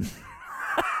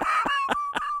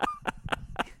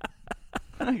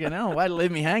 Okay, no, way to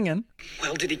leave me hanging.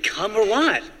 Well, did he come or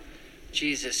what?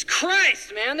 Jesus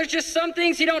Christ, man, there's just some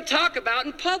things you don't talk about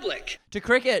in public. To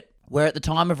cricket, where at the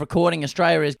time of recording,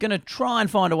 Australia is going to try and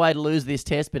find a way to lose this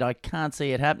test, but I can't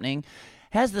see it happening.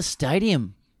 How's the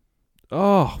stadium?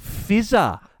 Oh,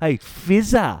 fizzer. Hey,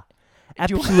 fizzer.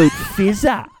 Absolute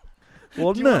fizzer.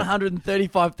 Wasn't it?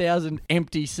 135,000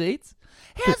 empty seats?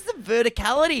 How's the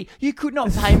verticality? You could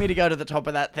not pay me to go to the top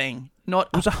of that thing. Not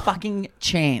a fucking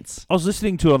chance. I was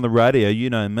listening to it on the radio, you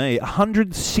know me,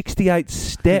 168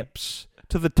 steps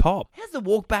to the top. How's the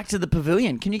walk back to the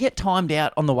pavilion? Can you get timed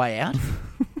out on the way out?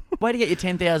 Way to get your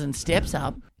 10,000 steps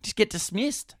up. Just get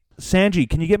dismissed. Sanji,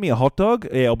 can you get me a hot dog?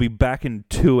 Yeah, I'll be back in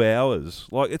 2 hours.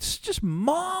 Like, it's just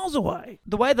miles away.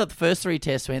 The way that the first 3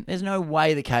 tests went, there's no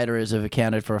way the caterers have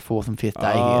accounted for a 4th and 5th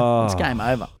day here. It's game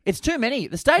over. It's too many.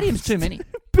 The stadium's too many.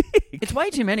 Big. It's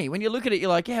way too many. When you look at it, you're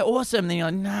like, yeah, awesome. Then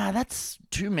you're like, nah, that's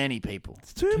too many people.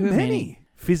 It's too many.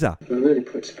 Fizzer. It really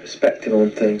puts perspective on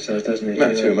things, doesn't it?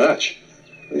 Not too much.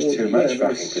 There's too much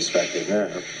fucking perspective now.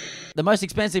 The most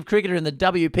expensive cricketer in the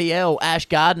WPL, Ash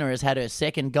Gardner, has had her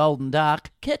second golden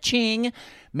duck. Ka-ching!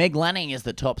 Meg Lanning is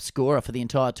the top scorer for the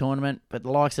entire tournament, but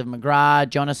the likes of McGrath,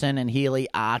 Jonathan and Healy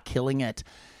are killing it.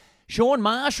 Sean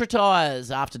Marsh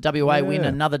retires after WA win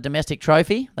another domestic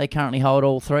trophy. They currently hold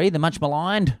all 3. The much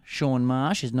maligned Sean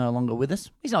Marsh is no longer with us.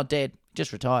 He's not dead,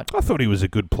 just retired. I thought he was a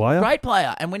good player. Great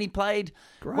player. And when he played,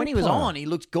 when he was on, he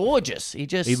looked gorgeous. He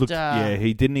looked, he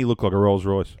looked like a Rolls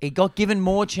Royce. He got given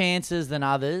more chances than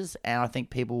others, and I think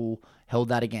people held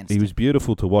that against him. He was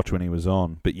beautiful to watch when he was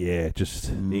on, but just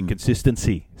the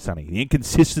inconsistency, Sonny. The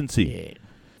inconsistency. Yeah.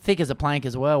 Thick as a plank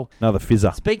as well. Another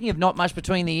fizzer. Speaking of not much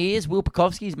between the ears, Will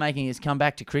Pukovsky's making his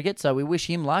comeback to cricket, so we wish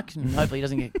him luck, and hopefully he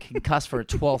doesn't get concussed for a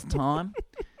 12th time.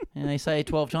 And they say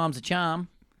 12 times a charm.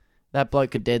 That bloke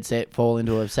could dead set fall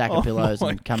into a sack of pillows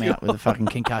and come out with a fucking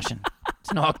concussion.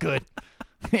 It's not good.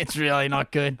 It's really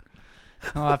not good.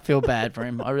 Oh, I feel bad for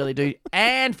him. I really do.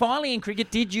 And finally in cricket,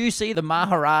 did you see the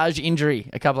Maharaj injury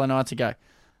a couple of nights ago?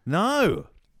 No.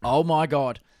 Oh, my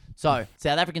God. So,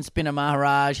 South African spinner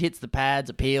Maharaj hits the pads,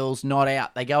 appeals, not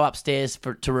out. They go upstairs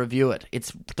to review it.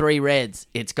 It's 3 reds.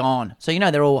 It's gone. So,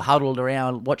 they're all huddled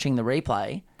around watching the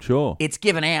replay. Sure. It's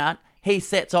given out. He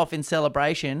sets off in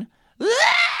celebration.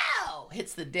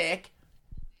 Hits the deck.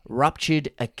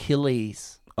 Ruptured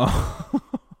Achilles. Oh.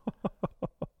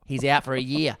 He's out for a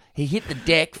year. He hit the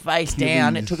deck face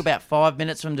down. It took about 5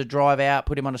 minutes for him to drive out,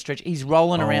 put him on a stretcher. He's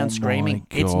rolling around screaming.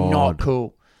 It's not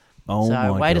cool. Oh, so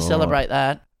my way to God. celebrate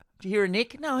that. Did you hear a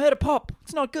Nick? No, I heard a pop.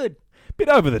 It's not good. Bit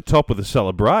over the top with the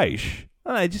celebration.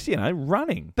 No, just,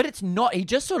 running. But it's not. He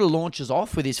just sort of launches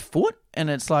off with his foot, and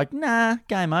it's like, nah,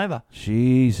 game over.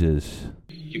 Jesus.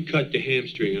 You cut the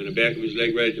hamstring on the back of his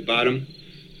leg right at the bottom.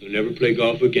 He'll never play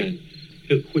golf again.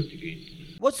 He'll quit the game.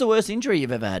 What's the worst injury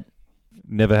you've ever had?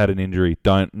 Never had an injury.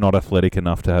 Not athletic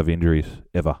enough to have injuries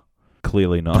ever.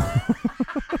 Clearly not.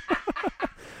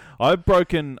 I've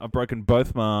broken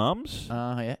both my arms.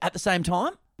 Oh, yeah. At the same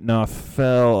time? No, I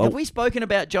fell. Have we spoken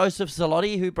about Joseph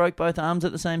Zalotti, who broke both arms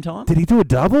at the same time? Did he do a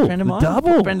double? Friend of mine,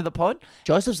 Double. friend of the pod.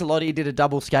 Joseph Zalotti did a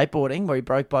double skateboarding where he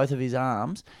broke both of his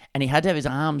arms, and he had to have his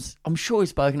arms. I'm sure we've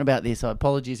spoken about this. So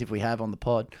apologies if we have on the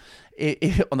pod,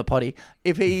 on the potty.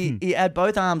 If he had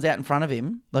both arms out in front of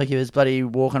him, like he was bloody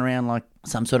walking around like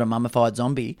some sort of mummified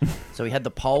zombie. So he had the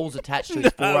poles attached to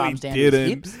his forearms down to his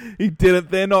hips. He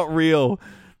didn't. They're not real.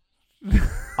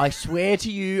 I swear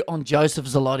to you on Joseph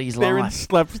Zalotti's They're in life.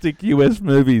 slapstick US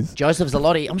movies. Joseph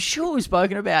Zalotti, I'm sure we've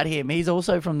spoken about him. He's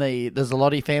also from the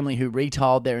Zalotti family who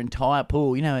retiled their entire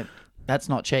pool. That's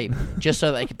not cheap. Just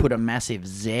so they could put a massive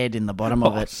Z in the bottom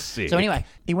of it. Sick. So anyway,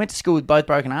 he went to school with both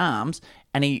broken arms,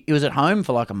 and he was at home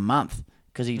for like a month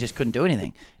because he just couldn't do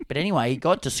anything. But anyway, he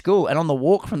got to school, and on the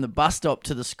walk from the bus stop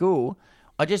to the school,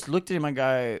 I just looked at him and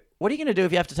go, what are you going to do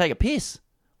if you have to take a piss?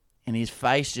 And his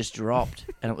face just dropped.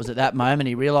 And it was at that moment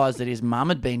he realised that his mum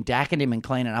had been dacking him and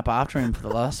cleaning up after him for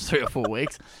the last 3 or 4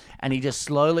 weeks. And he just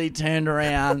slowly turned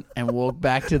around and walked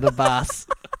back to the bus.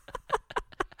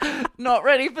 Not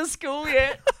ready for school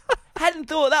yet. Hadn't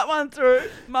thought that one through.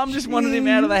 Mum just wanted him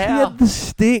out of the house. He had the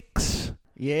sticks.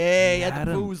 Yeah, he had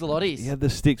the full Zalottis. He had the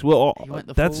sticks. Well,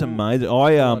 that's full amazing.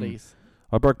 Zalottis.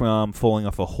 I broke my arm falling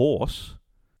off a horse.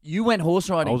 You went horse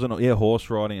riding? I was horse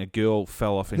riding. A girl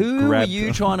fell off and Who grabbed... were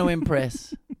you trying to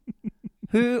impress?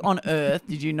 Who on earth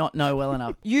did you not know well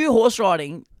enough? You horse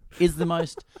riding is the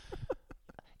most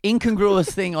incongruous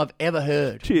thing I've ever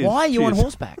heard. Cheers, Why are you on cheers.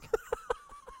 horseback?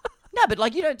 No,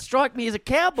 but you don't strike me as a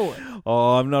cowboy.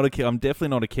 Oh, I'm definitely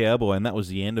not a cowboy, and that was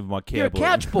the end of my cowboy. You're a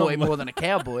couch boy more than a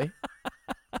cowboy.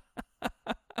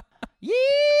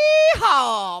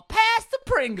 Yeehaw! Pass the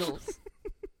Pringles.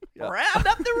 Round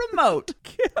up the remote.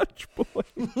 Couch boy.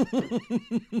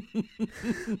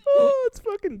 Oh, it's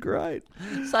fucking great.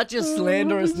 Such a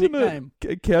slanderous Isn't it? nickname.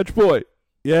 Couch boy.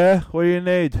 Yeah, what do you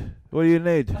need? What do you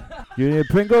need? You need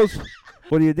Pringles?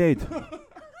 What do you need?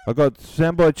 I got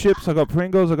Samboy chips, I got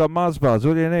Pringles, I got Mars bars.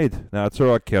 What do you need? No, it's all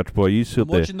right, couch boy. You sit I'm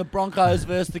there. watching the Broncos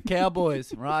versus the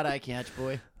Cowboys. Righto, couch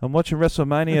boy. I'm watching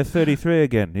WrestleMania 33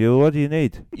 again. What do you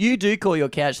need? You do call your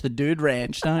couch the Dude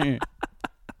Ranch, don't you?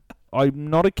 I'm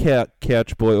not a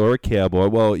couch boy or a cowboy.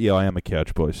 Well, yeah, I am a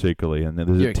couch boy secretly, and there's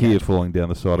You're a a tear couch falling down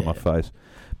the side of my face.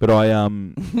 But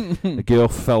a girl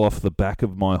fell off the back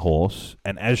of my horse,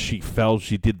 and as she fell,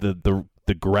 she did the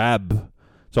grab.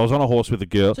 So I was on a horse with a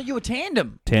girl. So you were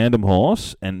tandem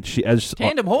horse, and she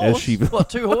Tandem horse? As she, What,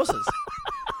 2 horses?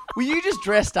 Were you just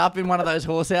dressed up in one of those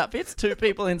horse outfits? 2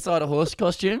 people inside a horse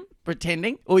costume,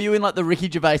 pretending? Or were you in like the Ricky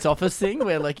Gervais office thing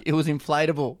where like it was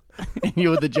inflatable and you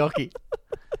were the jockey?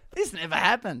 This never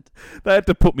happened. They had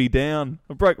to put me down.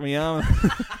 I broke my arm.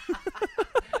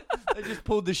 They just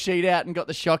pulled the sheet out and got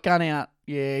the shotgun out.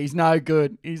 Yeah, he's no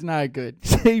good. He's no good.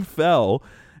 She fell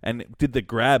and did the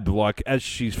grab. Like, as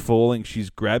she's falling, she's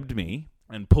grabbed me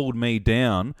and pulled me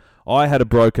down. I had a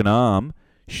broken arm.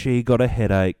 She got a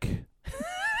headache.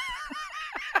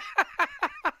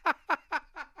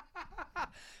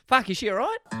 Fuck, is she all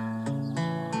right?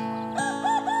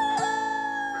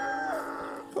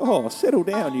 Oh, settle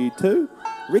down, you two.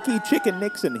 Ricky Chicken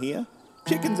Nixon here.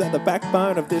 Chickens are the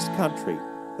backbone of this country.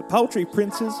 The poultry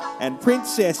princes and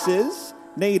princesses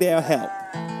need our help.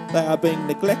 They are being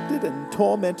neglected and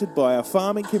tormented by our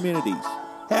farming communities.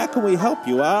 How can we help,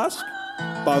 you ask?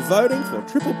 By voting for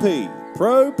Triple P,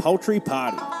 Pro Poultry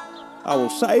Party. I will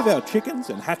save our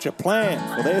chickens and hatch a plan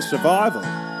for their survival.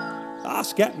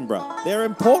 Ask Attenborough. They're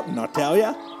important, I tell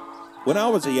ya. When I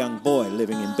was a young boy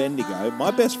living in Bendigo,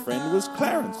 my best friend was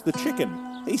Clarence the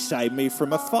chicken. He saved me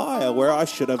from a fire where I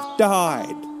should have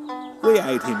died. We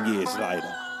ate him years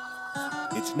later.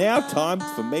 It's now time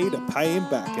for me to pay him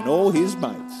back and all his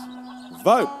mates.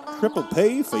 Vote Triple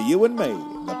P for you and me,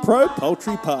 the Pro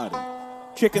Poultry Party.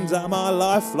 Chickens are my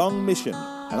lifelong mission,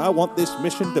 and I want this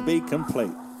mission to be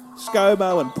complete.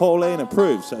 ScoMo and Pauline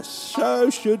approve, so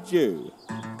should you.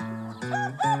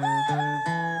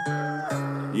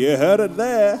 You heard it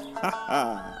there. Ha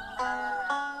ha.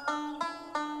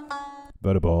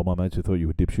 Voted by all my mates who thought you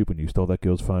were dipshit when you stole that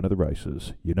girl's phone at the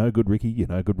races. You're no good, Ricky. You're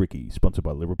no good, Ricky. Sponsored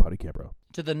by Liberal Party Canberra.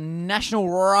 To the National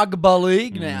Rugby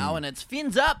League now, and it's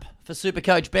fins up for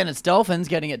Supercoach Bennett's Dolphins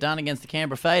getting it done against the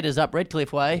Canberra Faders up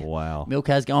Redcliffe Way. Wow. Milk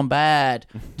has gone bad.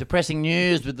 Depressing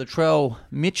news with Latrell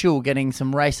Mitchell getting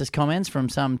some racist comments from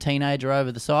some teenager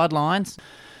over the sidelines.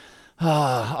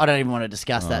 Oh, I don't even want to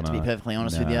discuss that, to be perfectly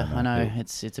honest with you. I know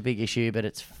it's a big issue, but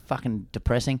it's fucking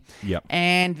depressing. Yep.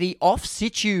 And the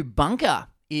off-situ bunker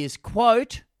is,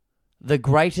 quote, the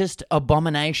greatest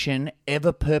abomination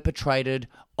ever perpetrated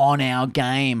on our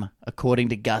game, according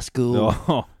to Gus Gould.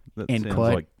 Oh, that End sounds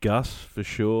quote. like Gus for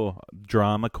sure.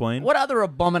 Drama queen. What other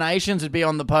abominations would be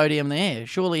on the podium there?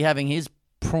 Surely having his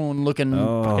prawn-looking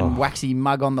fucking waxy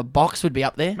mug on the box would be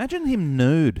up there. Imagine him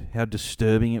nude. How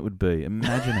disturbing it would be.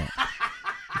 Imagine it.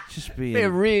 It'd just be a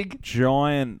rig.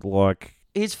 Giant, like...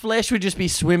 His flesh would just be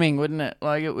swimming, wouldn't it?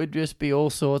 Like, it would just be all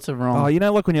sorts of wrong. Oh, you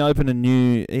know, like when you open a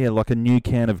new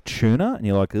can of tuna, and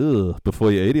you're like, ugh,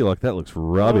 before you eat it, you're like, that looks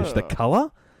rubbish. Ugh. The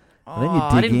colour? And then you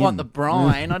dig I didn't in. want the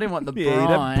brine. I didn't want the brine. Yeah, you'd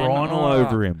have brine all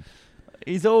over him.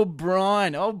 He's all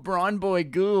brine. Old brine boy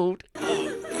Gould.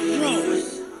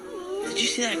 Gross. Did you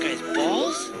see that guy's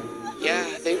balls?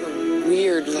 Yeah, they were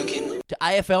weird looking. To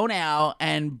AFL now,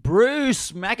 and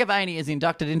Bruce McAvaney is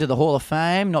inducted into the Hall of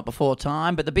Fame, not before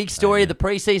time, but the big story of the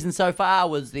preseason so far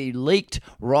was the leaked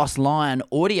Ross Lyon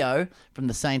audio from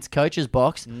the Saints coach's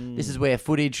box. This is where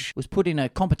footage was put in a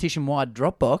competition-wide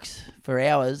Dropbox for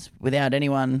hours without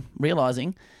anyone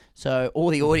realising. So all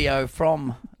the audio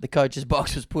from the coach's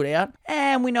box was put out.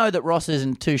 And we know that Ross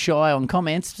isn't too shy on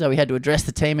comments, so we had to address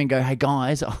the team and go, hey,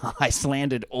 guys, I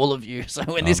slandered all of you. So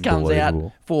when this comes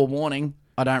out, forewarning,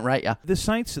 I don't rate you. The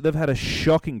Saints, they've had a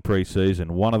shocking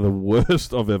preseason, one of the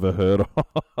worst I've ever heard of.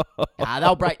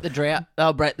 They'll break the drought.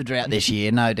 They'll break the drought this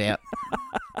year, no doubt.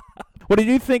 What did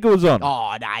you think it was on?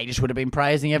 Oh, no, he just would have been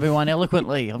praising everyone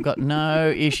eloquently. I've got no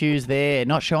issues there.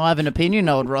 Not shy of an opinion,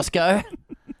 old Roscoe.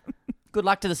 Good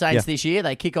luck to the Saints this year.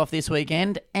 They kick off this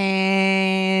weekend,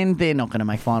 and they're not going to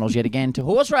make finals yet again. To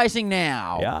horse racing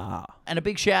now. Yeah. And a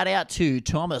big shout out to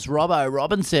Thomas Robbo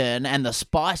Robinson and the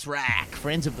Spice Rack,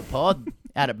 friends of the pod,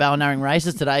 out at Balnaring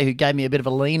Races today, who gave me a bit of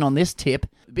a lean on this tip.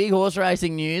 Big horse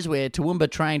racing news where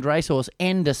Toowoomba trained racehorse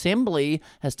End Assembly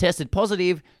has tested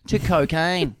positive to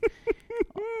cocaine.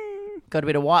 Got a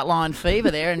bit of white line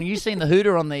fever there, and you've seen the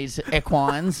hooter on these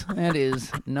equines. That is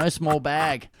no small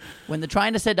bag. When the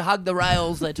trainer said to hug the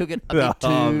rails, they took it a bit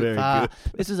too far.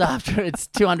 This is after its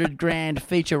 200 grand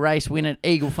feature race win at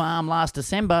Eagle Farm last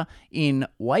December in,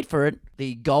 wait for it,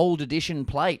 the Gold Edition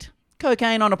plate.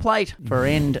 Cocaine on a plate for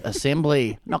End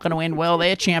Assembly. Not going to end well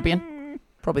there, champion.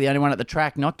 Probably the only one at the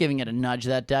track not giving it a nudge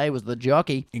that day was the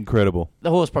jockey. Incredible. The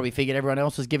horse probably figured everyone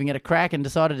else was giving it a crack and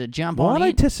decided to jump on it. Why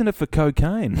are they testing it for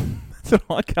cocaine? That's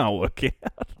what I can't work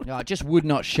out. No, I just would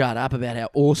not shut up about how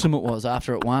awesome it was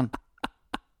after it won.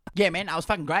 Yeah, man, I was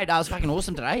fucking great. I was fucking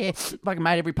awesome today. Yeah, fucking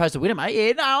made every post a winner, mate.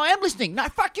 Yeah, no, I am listening. No,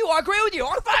 fuck you. I agree with you.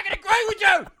 I fucking agree with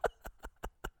you.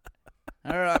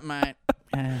 All right, mate.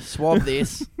 Swab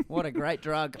this. What a great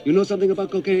drug. You know something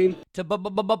about cocaine? To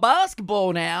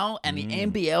basketball now, and the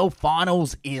NBL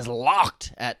Finals is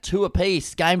locked at 2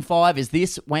 apiece. Game 5 is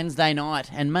this Wednesday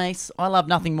night. And, Mace, I love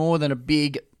nothing more than a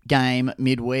big game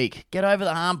midweek. Get over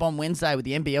the hump on Wednesday with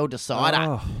the NBL decider.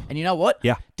 Oh. And you know what?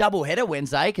 Yeah. Double header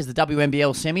Wednesday because the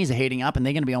WNBL semis are heating up and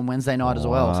they're going to be on Wednesday night as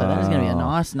well. So that is going to be a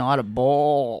nice night of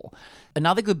ball.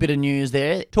 Another good bit of news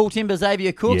there. Tall Timber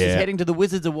Xavier Cooks is heading to the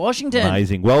Wizards of Washington.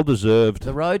 Amazing. Well deserved.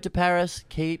 The road to Paris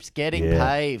keeps getting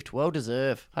paved. Well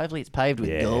deserved. Hopefully it's paved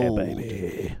with gold.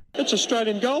 Baby. It's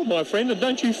Australian gold, my friend, and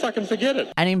don't you fucking forget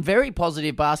it. And in very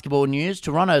positive basketball news,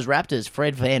 Toronto's Raptors'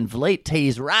 Fred Van Vliet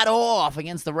tees right off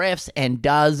against the refs and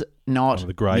does not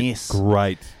miss.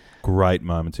 Great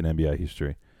moments in NBA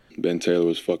history. Ben Taylor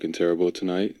was fucking terrible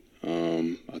tonight.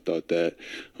 I thought that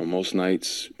on most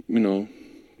nights,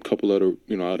 couple of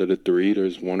out of the three,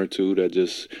 there's one or two that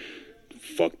just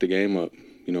fucked the game up,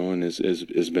 and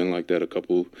it's been like that a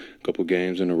couple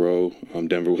games in a row.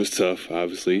 Denver was tough,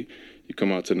 obviously. You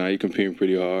come out tonight, you're competing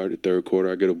pretty hard. The third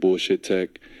quarter, I get a bullshit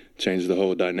tech, changes the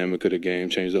whole dynamic of the game,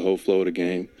 changes the whole flow of the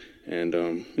game. And,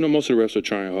 most of the refs are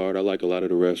trying hard. I like a lot of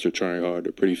the refs are trying hard.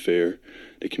 They're pretty fair.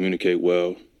 They communicate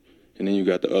well. And then you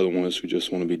got the other ones who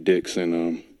just want to be dicks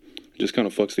and it just kind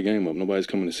of fucks the game up. Nobody's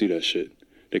coming to see that shit.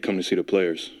 They come to see the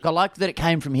players. I like that it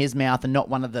came from his mouth and not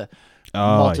one of the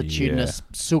multitudinous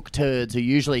sook turds who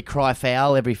usually cry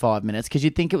foul every 5 minutes, because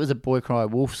you'd think it was a boy cry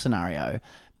wolf scenario.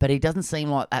 But he doesn't seem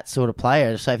like that sort of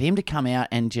player. So for him to come out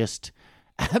and just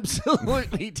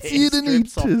absolutely tear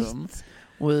strips off them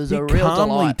was He a real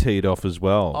calmly delight. teed off as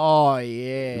well. Oh,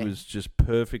 yeah. It was just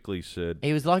perfectly said.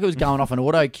 He was like it was going off an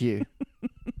auto cue.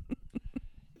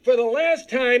 For the last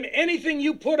time, anything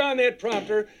you put on that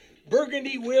prompter,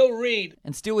 Burgundy will read.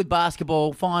 And still with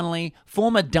basketball, finally,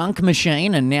 former dunk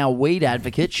machine and now weed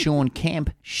advocate Sean Kemp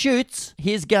shoots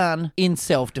his gun in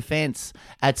self-defense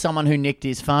at someone who nicked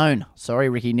his phone. Sorry,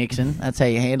 Ricky Nixon. That's how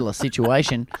you handle a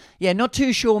situation. Yeah, not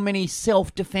too sure many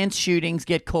self-defense shootings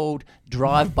get called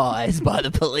drive-bys by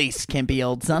the police, Kempy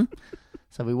old son.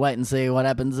 So we wait and see what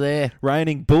happens there.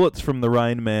 Raining bullets from the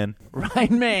Rain Man.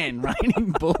 Rain Man,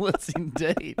 raining bullets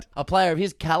indeed. A player of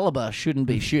his caliber shouldn't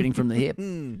be shooting from the hip.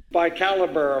 By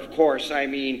caliber, of course, I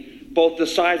mean both the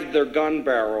size of their gun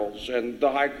barrels and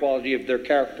the high quality of their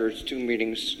characters. Two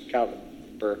meanings,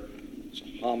 caliber, it's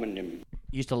a homonym.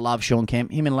 Used to love Sean Kemp.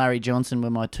 Him and Larry Johnson were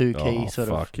my two key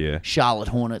Charlotte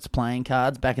Hornets playing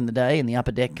cards back in the day in the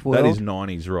upper deck world. That is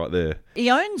 90s right there.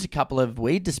 He owns a couple of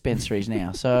weed dispensaries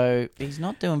now, so he's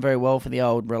not doing very well for the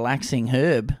old relaxing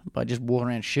herb by just walking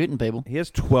around shooting people. He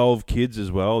has 12 kids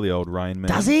as well, the old Rain Man.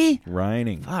 Does he?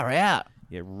 Raining. Far out.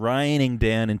 Yeah, raining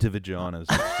down into vaginas.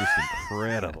 It's just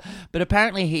incredible. But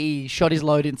apparently he shot his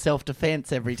load in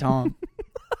self-defense every time.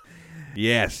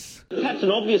 Yes. Perhaps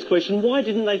an obvious question, why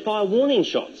didn't they fire warning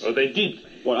shots? Oh, they did.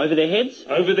 What, over their heads?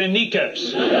 Over their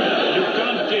kneecaps. You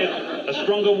can't get a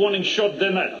stronger warning shot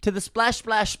than that. To the splash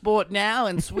sport now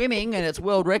and swimming, and it's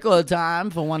world record time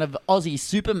for one of Aussie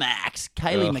Supermax,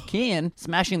 Kaylee McKeon,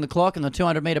 smashing the clock in the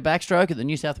 200-metre backstroke at the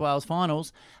New South Wales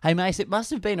finals. Hey, Mace, it must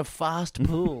have been a fast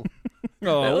pool. They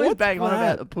always bang on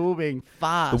about the pool being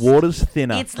fast. The water's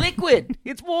thinner. It's liquid.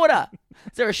 It's water.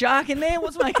 Is there a shark in there?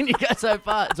 What's making you go so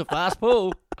fast? It's a fast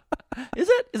pool. Is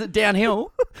it? Is it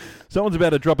downhill? Someone's about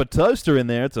to drop a toaster in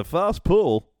there. It's a fast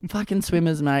pool. Fucking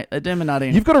swimmers, mate. They're doing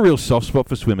nothing. You've got a real soft spot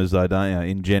for swimmers, though, don't you?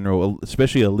 In general,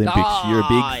 especially Olympics. You're a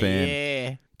big fan.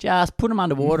 Yeah. Just put them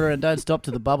underwater and don't stop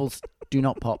till the bubbles do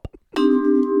not pop.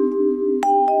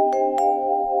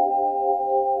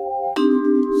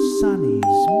 Sonny's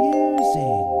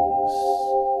Musings.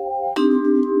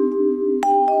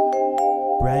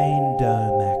 Brain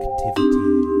dome activity.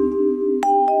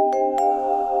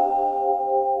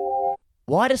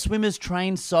 Why do swimmers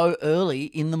train so early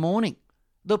in the morning?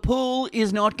 The pool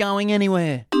is not going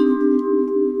anywhere.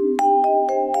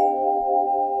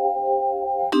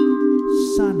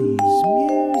 Sonny's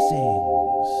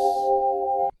Musings.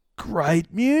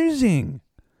 Great musing.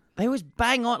 They always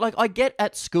bang on. Like, I get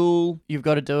at school, you've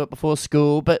got to do it before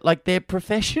school, but, like, they're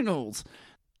professionals.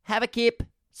 Have a kip,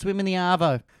 swim in the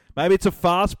Arvo. Maybe it's a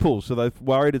fast pool, so they're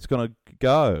worried it's going to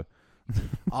go.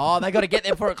 Oh, they got to get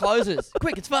there before it closes.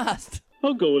 Quick, it's fast.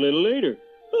 I'll go a little later.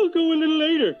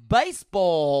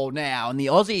 Baseball now, and the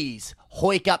Aussies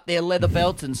hoik up their leather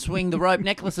belts and swing the rope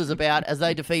necklaces about as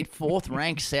they defeat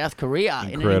fourth-ranked South Korea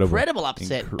in an incredible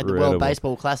upset at the World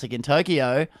Baseball Classic in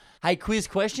Tokyo. Hey, quiz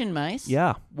question, Mace.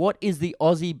 Yeah. What is the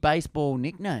Aussie baseball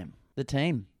nickname? The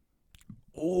team.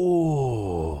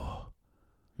 Oh.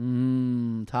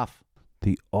 Tough.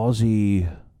 The Aussie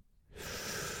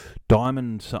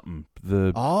Diamond something.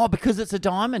 Because it's a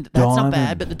diamond. That's not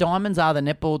bad, but the Diamonds are the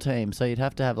netball team, so you'd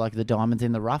have to have like the Diamonds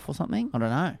in the rough or something. I don't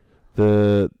know.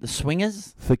 The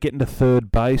Swingers? For getting to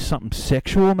third base, something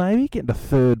sexual maybe? Getting to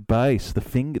third base. The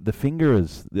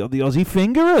Fingerers. The Aussie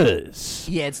Fingerers.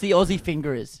 Yeah, it's the Aussie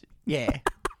Fingerers. Yeah.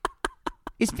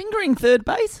 Is fingering third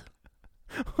base?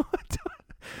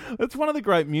 That's one of the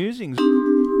great musings.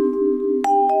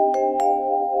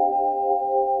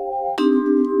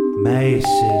 Mace's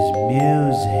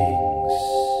Musings.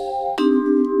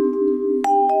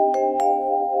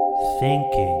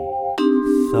 Thinking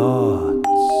thoughts.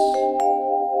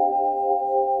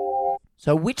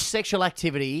 So which sexual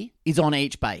activity is on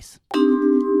each base?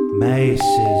 Mace's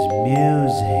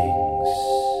Musings.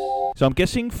 So I'm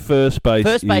guessing first base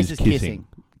is kissing.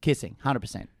 Kissing,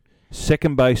 100%.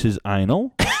 Second base is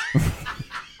anal.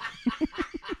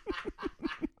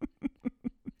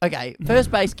 Okay,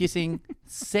 first base kissing,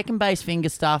 second base finger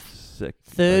stuff,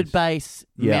 third base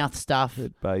mouth stuff,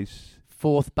 third base,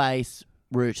 fourth base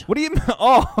root. What do you mean?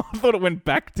 Oh, I thought it went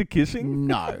back to kissing.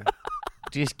 No,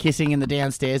 just kissing in the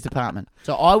downstairs department.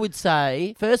 So I would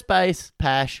say first base,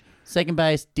 pash, second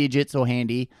base, digits or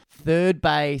handy, third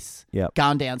base,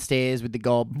 going downstairs with the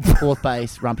gob, fourth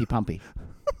base, rumpy pumpy.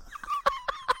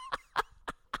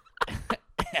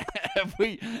 Have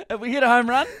we hit a home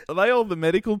run? Are they all the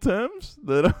medical terms?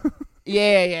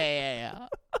 Yeah.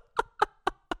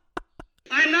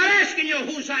 I'm not asking you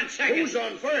who's on second. Who's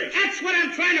on first? That's what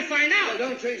I'm trying to find out. Well,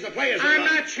 don't change the players. I'm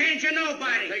not changing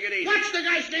nobody. Take it easy. What's the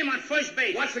guy's name on first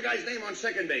base? What's the guy's name on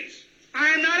second base?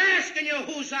 I'm not asking you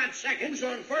who's on second. Who's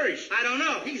on first? I don't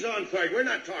know. He's on third. We're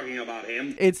not talking about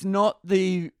him. It's not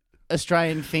the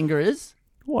Australian Fingerers.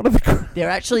 One of the They're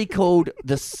actually called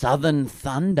the Southern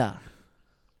Thunder.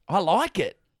 I like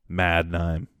it. mad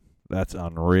name. That's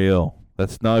unreal.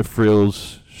 That's no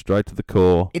frills, straight to the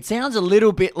core. It sounds a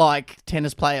little bit like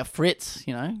tennis player Fritz,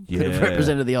 you know? Could have Yeah.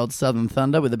 represented the old Southern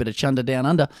Thunder with a bit of chunder down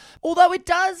under. Although it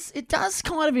does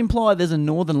kind of imply there's a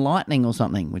Northern Lightning or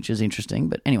something, which is interesting.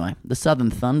 But anyway, the Southern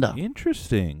Thunder.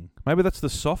 Interesting. Maybe that's the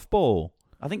softball.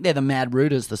 I think they're the Mad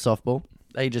Rooters, the softball.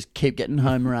 They just keep getting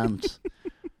home runs.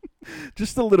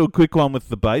 Just a little quick one with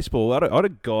the baseball. I had a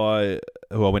guy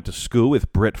who I went to school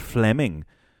with, Brett Fleming.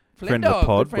 Friend of the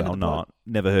pod. Well, not.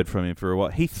 Never heard from him for a while.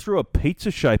 He threw a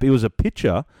pizza shape. He was a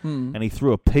pitcher, and he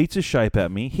threw a pizza shape at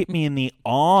me, hit me in the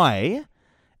eye,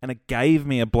 and it gave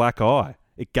me a black eye.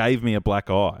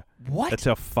 What? That's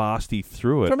how fast he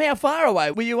threw it. From how far away?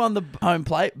 Were you on the home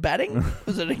plate batting?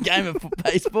 Was it a game of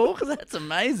baseball? Because that's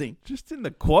amazing. Just in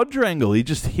the quadrangle. He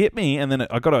just hit me, and then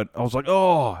I was like,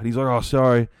 oh. And he's like, oh,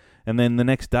 sorry. And then the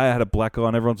next day I had a black eye,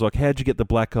 and everyone's like, how'd you get the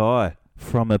black eye?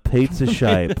 From a pizza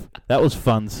shape. That was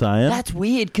fun saying. That's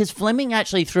weird, because Fleming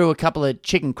actually threw a couple of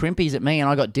chicken crimpies at me, and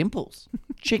I got dimples.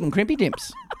 Chicken crimpy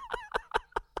dimps.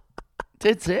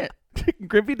 That's it. Chicken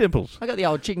crimpy dimples. I got the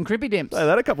old chicken crimpy dimps. Say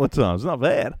that a couple of times. Not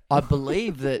bad. I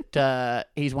believe that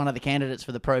he's one of the candidates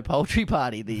for the pro poultry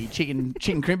party, the chicken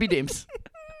crimpy dimps.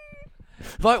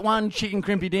 Vote 1 chicken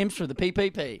crimpy dimps for the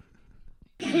PPP.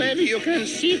 Maybe you can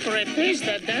secret taste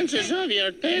the dances of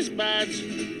your taste buds.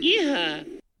 Yeah.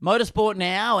 Motorsport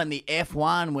now and the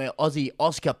F1, where Aussie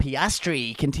Oscar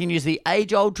Piastri continues the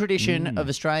age-old tradition of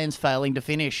Australians failing to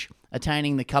finish,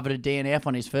 attaining the coveted DNF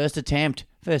on his first attempt.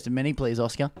 First of many, please,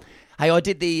 Oscar. Hey, I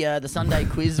did the Sunday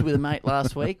quiz with a mate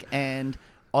last week, and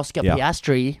Oscar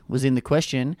Piastri was in the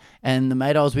question, and the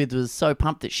mate I was with was so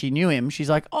pumped that she knew him. She's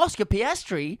like, Oscar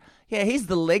Piastri? Yeah, he's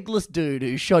the legless dude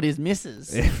who shot his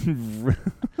missus.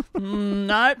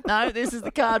 No, this is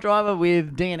the car driver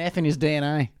with DNF in his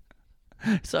DNA.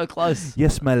 So close.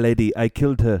 Yes, my lady. I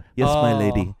killed her. Yes, my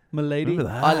lady. My lady.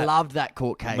 Remember that? I loved that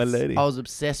court case. My lady. I was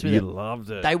obsessed with You it.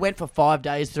 loved it. They went for 5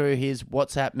 days through his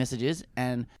WhatsApp messages,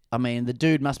 and I mean, the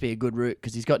dude must be a good root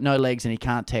because he's got no legs and he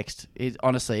can't text.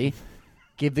 Honestly,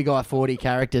 give the guy 40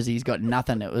 characters, he's got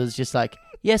nothing. It was just like,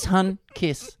 yes, hun,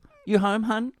 kiss. You home,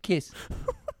 hun? Kiss.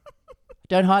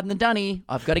 Don't hide in the dunny.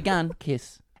 I've got a gun.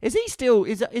 Kiss. Is he still,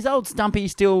 is old Stumpy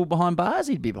still behind bars?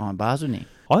 He'd be behind bars, wouldn't he?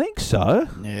 I think so.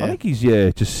 Yeah. I think he's,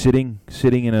 just sitting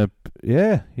in a,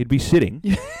 he'd be sitting.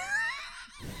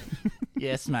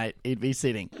 Yes, mate, he'd be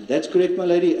sitting. That's correct, my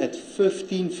lady. At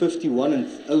 15:51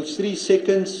 and 03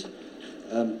 seconds,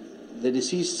 the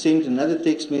deceased sent another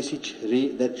text message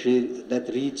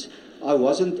that reads, I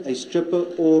wasn't a stripper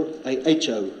or a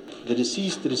HO. The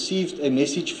deceased received a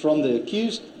message from the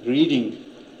accused reading,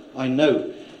 I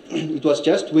know. It was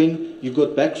just when you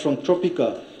got back from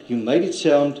Tropica. You made it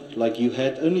sound like you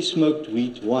had only smoked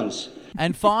weed once.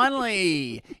 And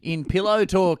finally, in Pillow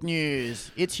Talk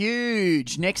news, it's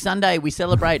huge. Next Sunday, we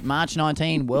celebrate March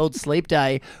 19, World Sleep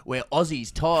Day, where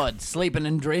Aussies Todd, Sleeping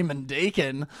and Dreaming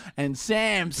Deacon, and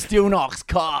Sam Still Knocks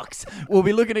Cox will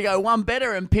be looking to go one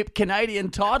better and pip Canadian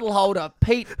title holder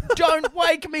Pete Don't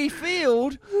Wake Me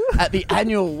Field at the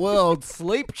annual World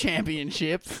Sleep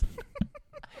Championships.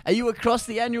 Are you across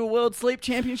the annual World Sleep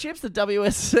Championships, the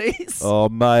WSCs? Oh,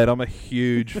 mate, I'm a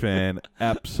huge fan.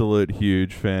 Absolute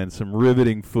huge fan. Some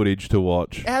riveting footage to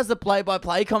watch. How's the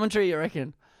play-by-play commentary, you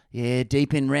reckon? Yeah,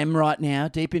 deep in REM right now,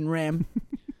 deep in REM.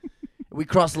 We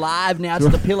cross live now to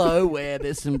the pillow where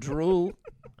there's some drool.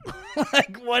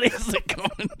 Like, what is the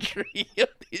commentary of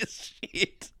this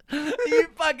shit? Are you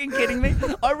fucking kidding me?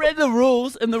 I read the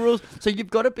rules, so you've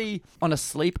got to be on a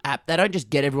sleep app. They don't just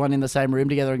get everyone in the same room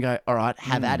together and go, all right,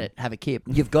 have at it, have a kip.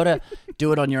 You've got to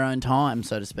do it on your own time,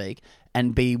 so to speak,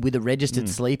 and be with a registered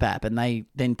sleep app, and they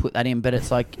then put that in. But it's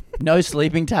like no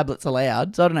sleeping tablets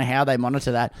allowed, so I don't know how they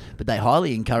monitor that, but they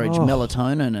highly encourage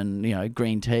melatonin and,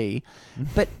 green tea.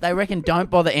 But they reckon don't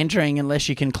bother entering unless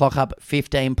you can clock up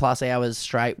 15 plus hours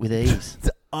straight with ease. It's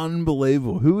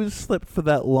unbelievable. Who has slept for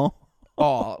that long?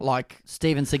 Oh, like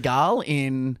Steven Seagal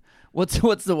in what's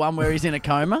the one where he's in a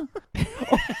coma?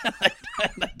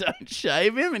 They don't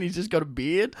shave him and he's just got a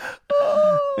beard.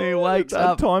 He wakes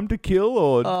up. Time to Kill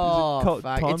or fuck.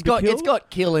 Time it's to Kill? It's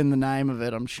got kill in the name of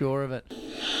it. I'm sure of it.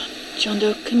 John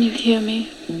Doe, can you hear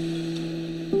me?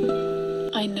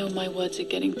 I know my words are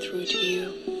getting through to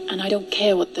you, and I don't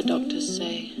care what the doctors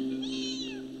say.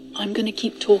 I'm going to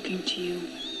keep talking to you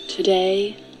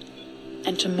today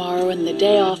and tomorrow and the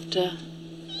day after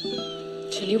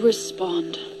till you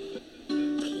respond.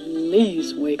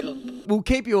 Please wake up. We'll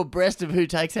keep you abreast of who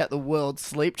takes out the World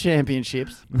Sleep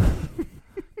Championships.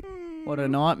 What a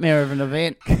nightmare of an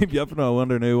event. Keep you up and I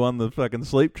wondering who won the fucking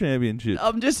sleep championship.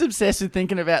 I'm just obsessed with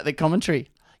thinking about the commentary.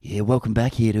 Yeah, welcome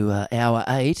back here to hour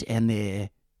 8, and they're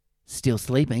still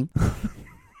sleeping.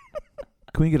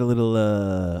 Can we get a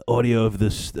little audio of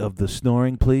the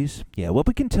snoring, please? Yeah, what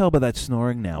we can tell by that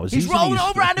snoring now is he's rolled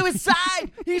over onto his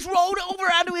side. He's rolled over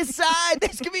onto his side.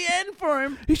 This could be end for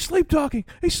him. He's sleep talking.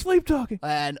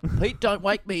 And Pete Don't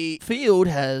Wake Me Field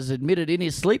has admitted in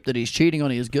his sleep that he's cheating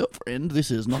on his girlfriend. This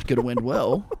is not going to end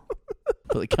well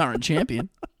for the current champion.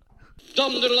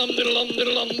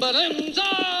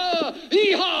 Dum-diddle-dum-diddle-dum-bonanza!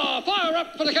 Yee-haw! Fire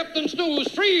up for the Captain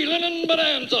Snooze free linen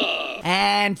bonanza!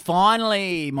 And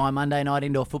finally, my Monday night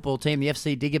indoor football team, the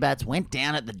FC Diggerbats, went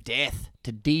down at the death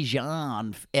to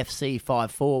Dijon FC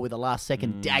 5-4 with a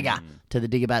last-second dagger to the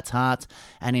Diggerbats' hearts.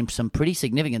 And in some pretty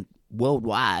significant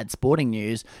worldwide sporting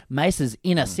news, Mace's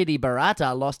inner city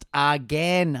Barata lost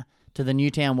again to the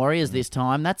Newtown Warriors this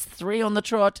time. That's 3 on the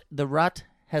trot. The rut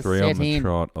has 3 set on the in.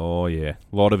 trot. Oh, yeah.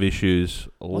 A lot of issues.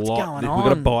 What's going on? We've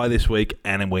got a bye this week,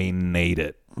 and we need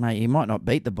it. Mate, you might not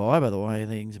beat the bye by the way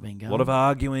things have been going. A lot of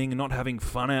arguing and not having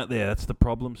fun out there. That's the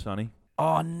problem, Sonny.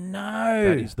 Oh, no.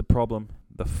 That is the problem.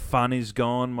 The fun is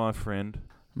gone, my friend.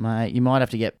 Mate, you might have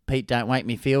to get Pete Don't Wake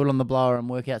Me Field on the blower and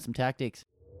work out some tactics.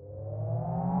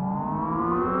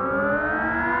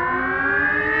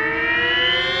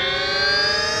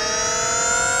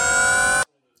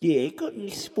 Yeah, got any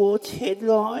sports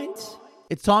headlines?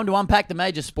 It's time to unpack the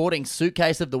major sporting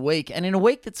suitcase of the week. And in a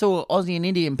week that saw Aussie and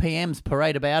Indian PMs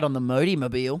parade about on the Modi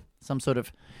Mobile, some sort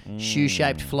of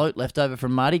shoe-shaped float left over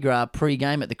from Mardi Gras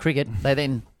pre-game at the cricket, they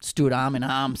then stood arm in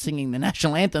arm singing the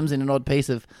national anthems in an odd piece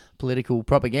of political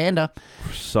propaganda.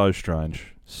 So strange.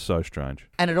 So strange.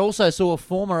 And it also saw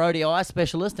former ODI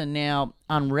specialist and now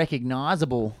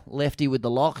unrecognisable lefty with the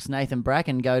locks, Nathan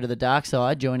Bracken, go to the dark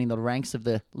side, joining the ranks of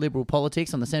the Liberal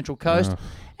politics on the Central Coast,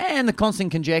 and the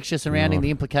constant conjecture surrounding the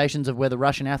implications of whether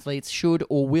Russian athletes should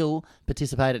or will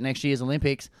participate at next year's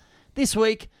Olympics. This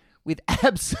week, with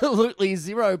absolutely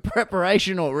zero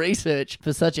preparation or research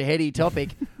for such a heady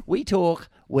topic, we talk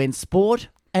when sport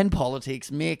and politics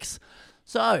mix.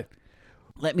 So,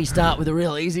 let me start with a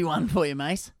real easy one for you,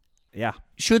 Mace. Yeah.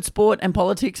 Should sport and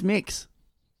politics mix?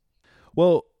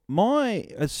 Well,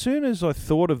 as soon as I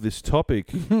thought of this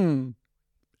topic... and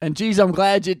geez, I'm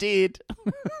glad you did.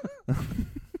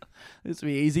 This will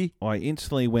be easy. I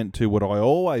instantly went to what I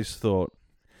always thought.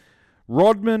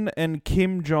 Rodman and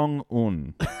Kim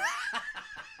Jong-un.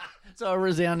 So a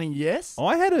resounding yes?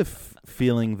 I had a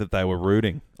feeling that they were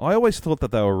rooting. I always thought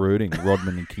that they were rooting,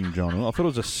 Rodman and Kim Jong-un. I thought it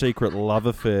was a secret love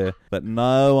affair that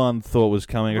no one thought was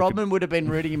coming. Rodman would have been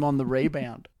rooting him on the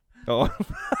rebound. Oh,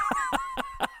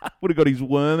 would have got his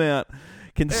worm out.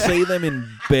 Can see them in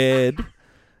bed.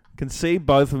 Can see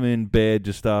both of them in bed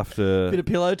just after... Bit of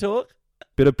pillow talk?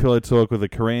 Bit of pillow talk with a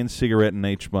Korean cigarette in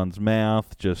each one's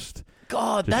mouth.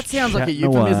 God, that sounds like a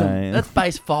euphemism. Away. That's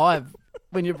base 5.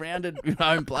 When you've rounded your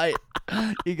home plate,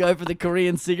 you go for the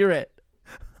Korean cigarette.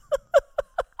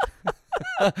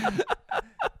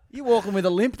 You walking with a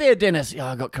limp there, Dennis? Oh,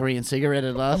 I got Korean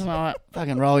cigaretted last night.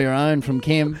 Fucking roll your own from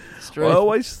Kim. I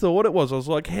always thought it was. I was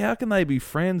like, how can they be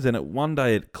friends? And one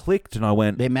day it clicked and I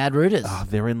went... They're mad rooters. Oh,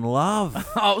 they're in love.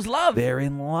 Oh, it was love. They're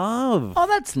in love. Oh,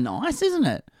 that's nice, isn't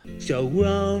it? So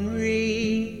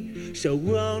ornery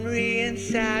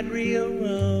inside real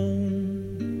wrong.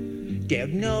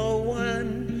 There's no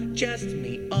one, just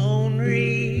me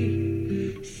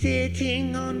only,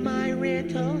 sitting on my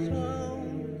rental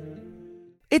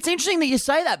throne. It's interesting that you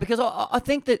say that because I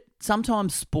think that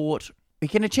sometimes sport, we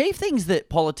can achieve things that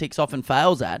politics often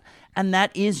fails at, and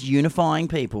that is unifying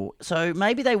people. So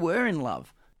maybe they were in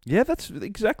love. Yeah, that's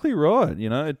exactly right. You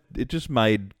know, it just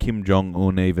made Kim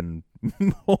Jong-un even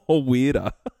more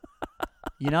weirder.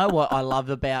 You know what I love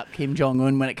about Kim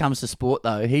Jong-un when it comes to sport,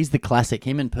 though? He's the classic,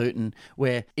 him and Putin,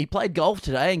 where he played golf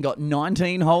today and got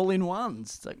 19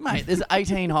 hole-in-ones. It's like, mate, there's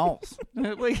 18 holes.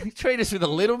 Treat us with a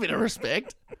little bit of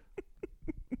respect.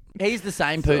 He's the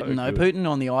same Putin, though. Good. Putin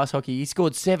on the ice hockey, he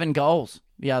scored 7 goals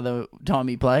the other time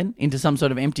he played into some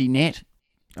sort of empty net.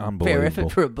 Unbelievable. Fair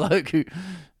effort for a bloke who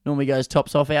normally goes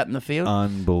tops off out in the field.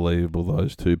 Unbelievable,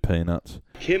 those two peanuts.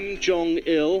 Kim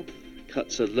Jong-il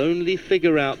cuts a lonely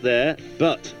figure out there,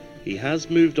 but he has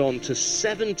moved on to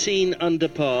 17 under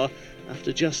par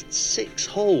after just 6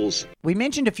 holes. We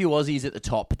mentioned a few Aussies at the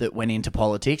top that went into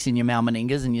politics, in your Mal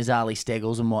Meningas and your Zali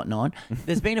Steggles and whatnot.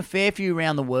 There's been a fair few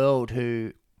around the world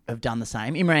who have done the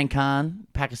same. Imran Khan,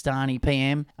 Pakistani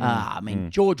PM.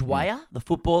 George Weah, the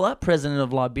footballer, president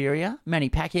of Liberia. Manny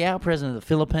Pacquiao, president of the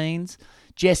Philippines.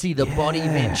 Jesse the Body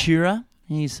Ventura.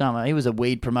 He was a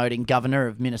weed promoting governor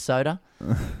of Minnesota.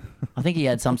 I think he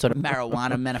had some sort of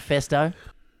marijuana manifesto.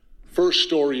 First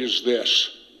story is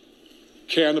this.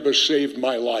 Cannabis saved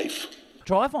my life.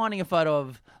 Try finding a photo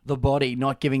of the body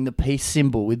not giving the peace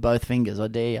symbol with both fingers, I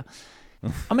dare you.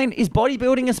 I mean, is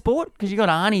bodybuilding a sport? Because you got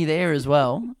Arnie there as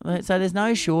well. So there's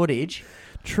no shortage.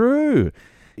 True.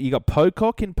 You got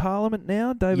Pocock in Parliament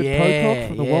now, David Pocock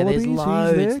from the Wallabies. He's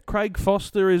there. Craig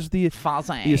Foster is the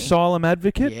asylum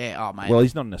advocate. Yeah, oh, mate. Well,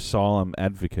 he's not an asylum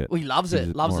advocate. Well, he loves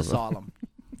it. Loves asylum.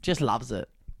 Just loves it.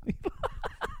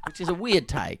 Which is a weird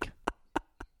take.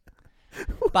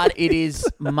 But it is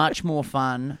much more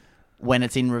fun when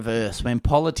it's in reverse. When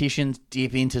politicians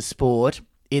dip into sport,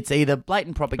 it's either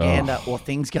blatant propaganda or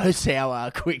things go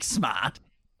sour quick smart.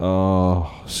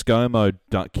 Oh, ScoMo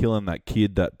killing that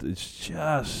kid. That is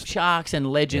just... Sharks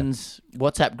and Legends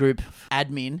WhatsApp group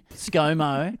admin,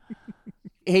 ScoMo,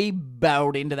 he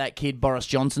barreled into that kid Boris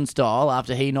Johnson style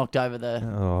after he knocked over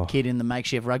the kid in the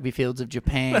makeshift rugby fields of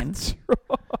Japan. That's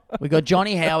right. We got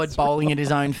Johnny Howard bowling at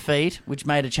his own feet, which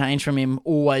made a change from him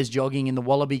always jogging in the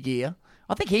Wallaby gear.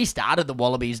 I think he started the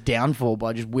Wallabies' downfall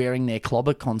by just wearing their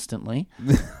clobber constantly.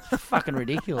 Fucking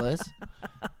ridiculous.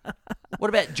 What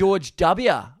about George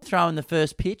W. throwing the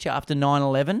first pitch after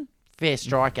 9/11? Fair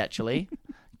strike, actually.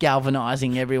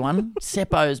 Galvanising everyone.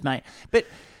 Seppo's, mate. But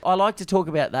I like to talk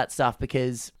about that stuff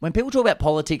because when people talk about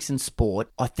politics and sport,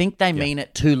 I think they mean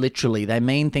it too literally. They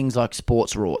mean things like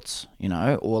sports rorts,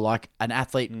 or like an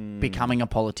athlete becoming a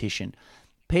politician.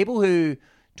 People who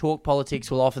talk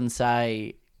politics will often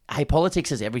say, hey,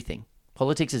 politics is everything.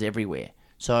 Politics is everywhere.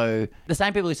 So the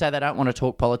same people who say they don't want to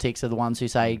talk politics are the ones who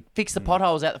say, fix the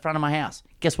potholes out the front of my house.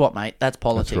 Guess what, mate? That's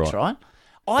politics, right?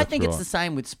 I think it's the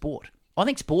same with sport. I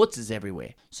think sports is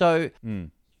everywhere. So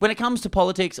when it comes to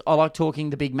politics, I like talking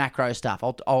the big macro stuff.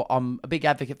 I'm a big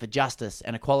advocate for justice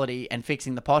and equality and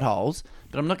fixing the potholes,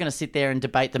 but I'm not going to sit there and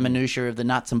debate the minutiae of the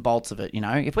nuts and bolts of it,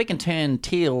 If we can turn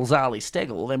Teal, Zali,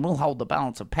 Steggall, then we'll hold the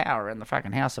balance of power in the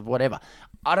fucking house of whatever.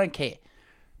 I don't care.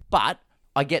 But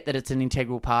I get that it's an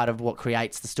integral part of what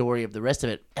creates the story of the rest of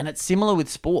it. And it's similar with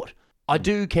sport. I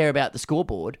do care about the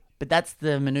scoreboard, but that's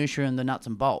the minutiae and the nuts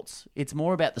and bolts. It's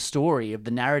more about the story of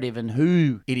the narrative and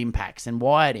who it impacts and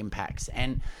why it impacts.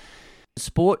 And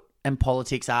sport and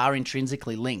politics are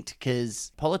intrinsically linked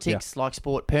because politics, like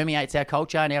sport, permeates our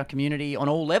culture and our community on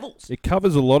all levels. It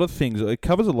covers a lot of things.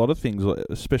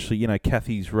 Especially,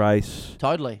 Kathy's race.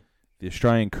 Totally. The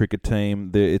Australian cricket team,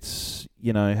 it's,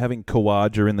 having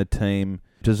Khawaja in the team,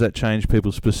 does that change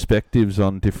people's perspectives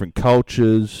on different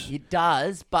cultures? It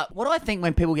does, but what I think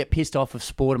when people get pissed off of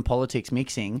sport and politics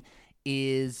mixing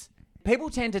is people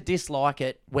tend to dislike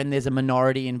it when there's a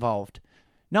minority involved.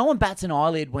 No one bats an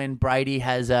eyelid when Brady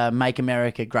has a Make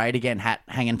America Great Again hat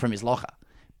hanging from his locker.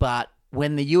 But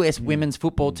when the US women's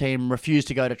football team refused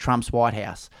to go to Trump's White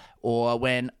House, or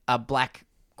when a black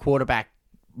quarterback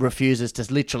refuses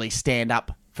to literally stand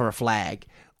up for a flag,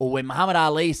 or when Muhammad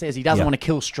Ali says he doesn't want to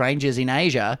kill strangers in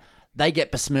Asia, they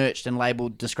get besmirched and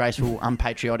labelled disgraceful,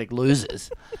 unpatriotic losers.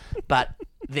 But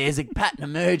there's a pattern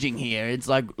emerging here. It's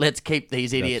like, let's keep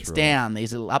these idiots down,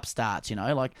 these little upstarts,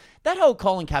 like that whole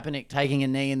Colin Kaepernick taking a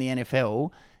knee in the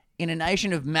NFL in a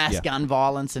nation of mass gun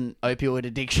violence and opioid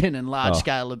addiction and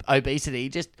large-scale obesity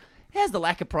just has the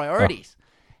lack of priorities.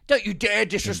 Don't you dare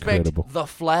disrespect the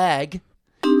flag.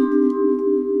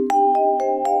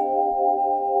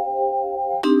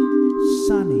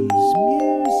 Sonny's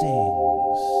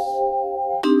Musings.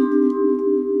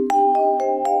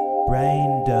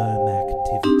 Brain dome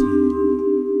activity.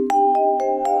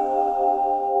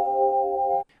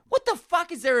 What the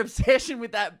fuck is their obsession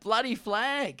with that bloody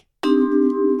flag?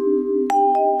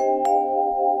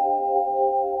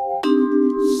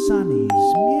 Sonny's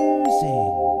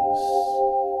Musings.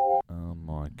 Oh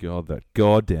my God, that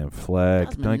goddamn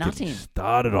flag. Don't get me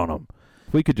started on them.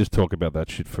 We could just talk about that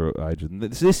shit for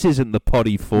ages. This isn't the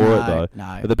potty for it, though.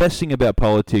 No. But the best thing about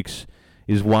politics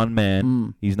is one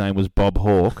man, his name was Bob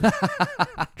Hawke,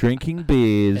 drinking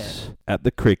beers at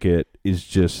the cricket is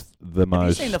just the most... Have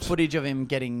you seen the footage of him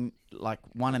getting,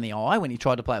 one in the eye when he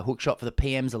tried to play a hook shot for the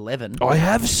PM's 11? I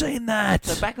have seen that!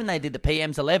 So back when they did the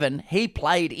PM's 11, he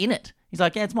played in it. He's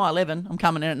like, yeah, it's my 11. I'm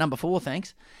coming in at number 4,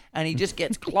 thanks. And he just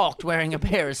gets clocked wearing a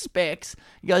pair of specs.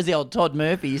 He goes the old Todd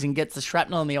Murphy's and gets the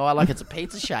shrapnel in the eye like it's a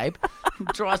pizza shape and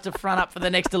tries to front up for the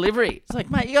next delivery. It's like,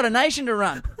 mate, you got a nation to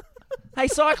run. Hey,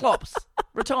 Cyclops,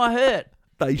 retire hurt.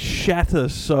 They shatter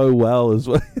so well as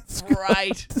well. It's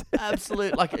great.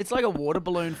 Absolute. It's like a water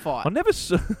balloon fight. I never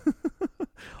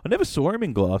saw him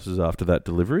in glasses after that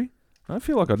delivery. I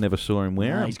feel like I never saw him wear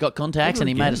No, them. he's got contacts Never and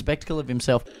he made again. a spectacle of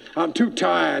himself. I'm too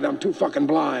tired. I'm too fucking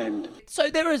blind. So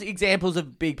there are examples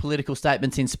of big political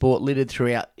statements in sport littered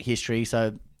throughout history.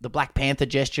 So the Black Panther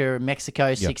gesture in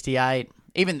Mexico, 68.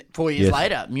 Even 4 years Yes.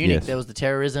 later, Munich, Yes. there was the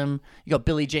terrorism. You got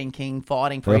Billie Jean King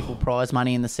fighting for equal prize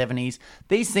money in the 70s.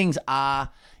 These things are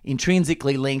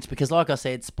intrinsically linked because, like I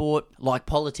said, sport, like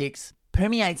politics,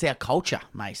 permeates our culture,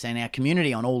 Mace, and our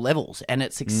community on all levels. And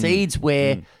it succeeds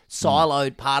where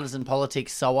siloed partisan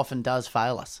politics so often does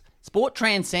fail us. Sport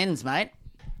transcends, mate.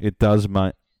 It does,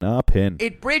 mate. Pen.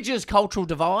 It bridges cultural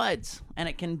divides and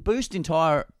it can boost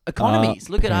entire economies.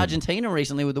 Look at Pen. Argentina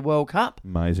recently with the World Cup.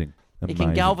 Amazing. It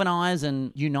can galvanise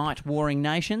and unite warring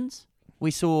nations. We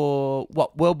saw,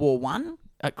 World War One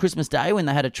at Christmas Day when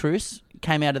they had a truce,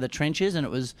 came out of the trenches, and it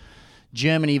was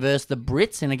Germany versus the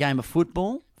Brits in a game of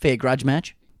football. Fair grudge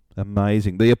match.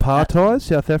 Amazing. The apartheid,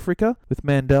 South Africa, with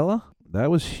Mandela,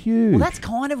 that was huge. Well, that's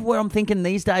kind of where I'm thinking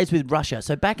these days with Russia.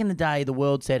 So back in the day, the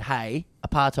world said, hey,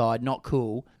 apartheid, not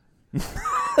cool.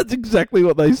 That's exactly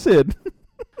what they said.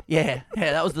 Yeah,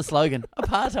 that was the slogan.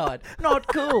 Apartheid, not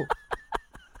cool.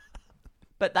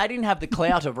 But they didn't have the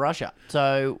clout of Russia.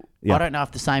 So Yeah. I don't know if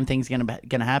the same thing's going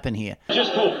to happen here.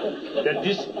 Just hope that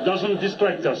this doesn't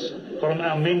distract us from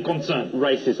our main concern,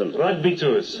 racism. Rugby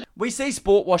to us. We see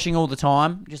sport washing all the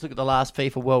time. Just look at the last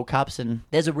FIFA World Cups, and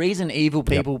there's a reason evil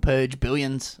people purge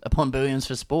billions upon billions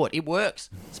for sport. It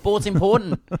works. Sport's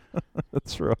important.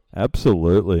 That's right.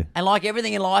 Absolutely. And like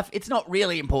everything in life, it's not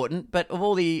really important, but of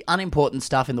all the unimportant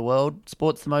stuff in the world,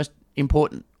 sport's the most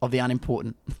important of the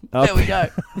unimportant. There we go.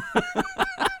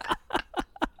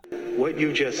 What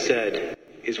you just said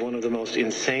is one of the most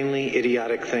insanely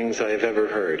idiotic things I have ever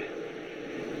heard.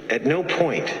 At no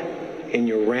point in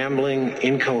your rambling,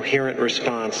 incoherent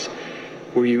response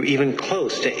were you even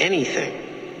close to anything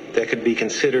that could be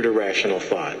considered a rational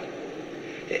thought.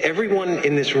 Everyone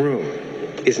in this room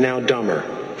is now dumber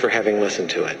for having listened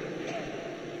to it.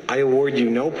 I award you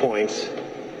no points,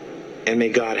 and may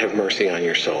God have mercy on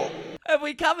your soul. Have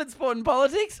we covered sport and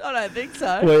politics? I don't think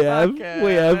so. We have,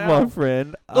 Fucking my hell.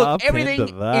 friend. Look, Up everything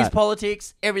into that. is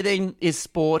politics. Everything is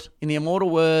sport. In the immortal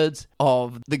words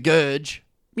of the Gurge,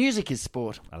 music is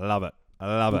sport. I love it. I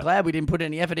love I'm it. glad we didn't put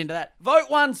any effort into that. Vote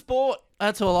one sport.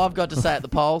 That's all I've got to say at the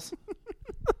polls.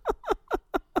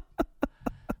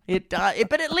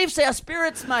 But it lifts our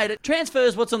spirits, mate. It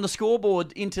transfers what's on the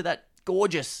scoreboard into that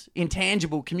gorgeous,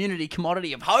 intangible community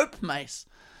commodity of hope, Mace.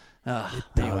 Anyway,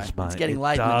 Mate, it's getting it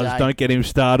late does. in the day. Don't get him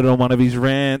started on one of his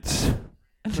rants.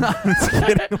 It's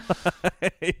getting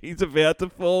late. He's about to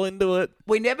fall into it.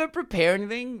 We never prepare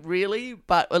anything, really,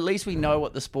 but at least we know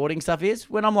what the sporting stuff is.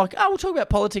 When I'm like, we'll talk about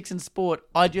politics and sport,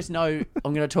 I just know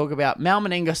I'm going to talk about Mal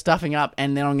Meninga stuffing up,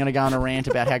 and then I'm going to go on a rant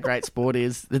about how great sport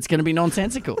is. That's going to be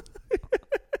nonsensical.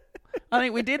 I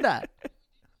think we did that.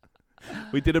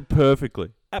 We did it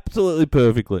perfectly. Absolutely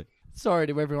perfectly. Sorry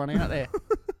to everyone out there.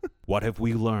 What have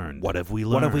we learned? What have we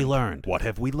learned? What have we learned? What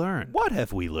have we learned? What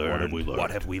have we learned?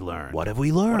 What have we learned? What have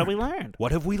we learned? What have we learned?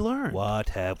 What have we learned? What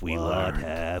have we learned? What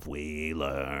have we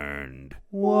learned?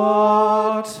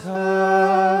 What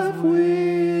have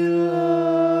we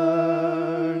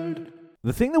learned?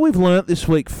 The thing that we've learnt this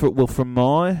week, from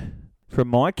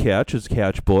my couch as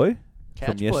couch boy,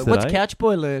 from Boy. yesterday. What's Couch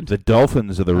Boy learned? The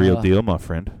Dolphins are the real deal, my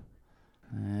friend.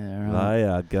 right. They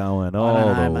are going I all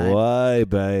don't know, the mate. way,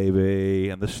 baby.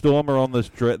 And the Storm are on this.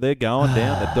 They're going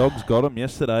down. The Dogs got them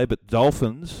yesterday, but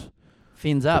Dolphins.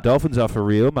 Fins up. The Dolphins are for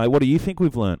real, mate. What do you think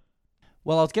we've learnt?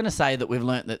 Well, I was going to say that we've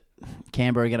learnt that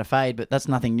Canberra are going to fade, but that's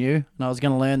nothing new. And I was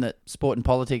going to learn that sport and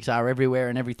politics are everywhere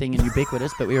and everything and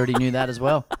ubiquitous, but we already knew that as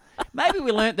well. Maybe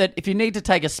we learnt that if you need to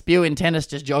take a spew in tennis,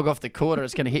 just jog off the court or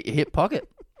it's going to hit your hip pocket.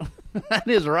 That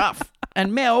is rough.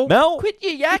 And Mel, quit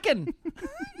your yakking.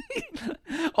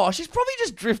 Oh, she's probably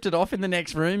just drifted off in the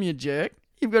next room, you jerk.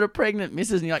 You've got a pregnant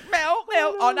missus and you're like, Mel.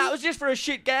 Oh, no, it was just for a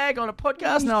shit gag on a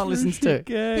podcast no one listens to.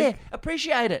 Yeah,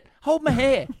 appreciate it. Hold my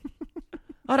hair.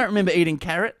 I don't remember eating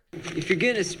carrot. If you're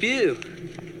going to spew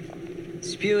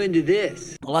into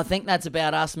this. Well, I think that's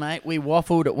about us, mate. We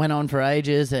waffled. It went on for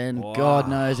ages, and God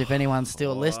knows if anyone's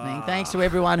still listening. Thanks to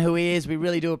everyone who is. We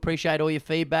really do appreciate all your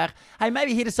feedback. Hey,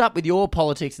 maybe hit us up with your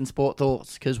politics and sport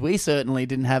thoughts, because we certainly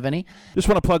didn't have any. Just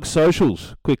want to plug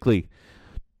socials quickly.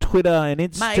 Twitter and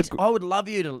Instagram. Mate, I would love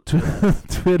you to...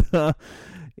 Twitter,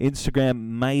 Instagram,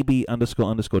 maybe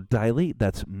 _ daily.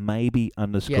 That's maybe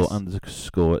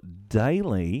 _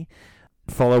 daily.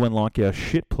 Follow and like our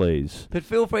shit, please. But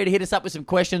feel free to hit us up with some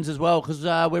questions as well, because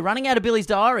we're running out of Billy's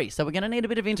diary, so we're going to need a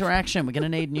bit of interaction. We're going to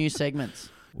need new segments.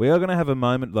 We are going to have a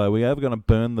moment, though. We are going to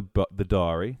burn the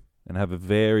diary and have a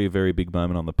very, very big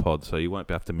moment on the pod, so you won't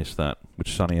have to miss that,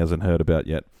 which Sonny hasn't heard about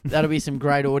yet. That'll be some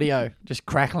great audio. Just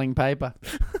crackling paper.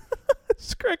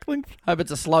 It's crackling. Hope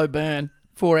it's a slow burn.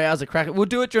 4 hours of crackling. We'll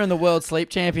do it during the World Sleep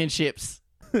Championships.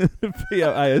 Be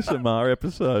our ASMR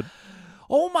episode.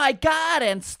 Oh my God,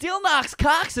 and Still Knox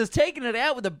Cox has taken it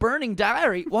out with a burning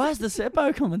diary. Why is the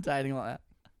Seppo commentating like that?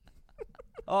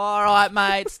 All right,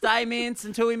 mate. Stay mince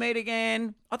until we meet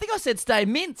again. I think I said stay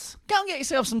mince. Go and get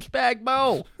yourself some spag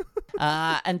bowl.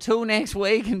 Until next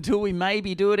week, until we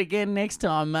maybe do it again next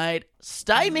time, mate.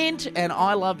 Stay mint, and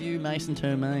I love you, Mason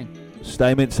Termine.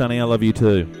 Stay mint, Sonny. I love you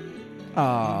too.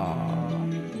 Aww.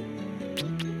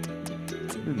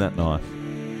 Isn't that nice?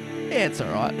 Yeah, it's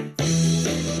all right.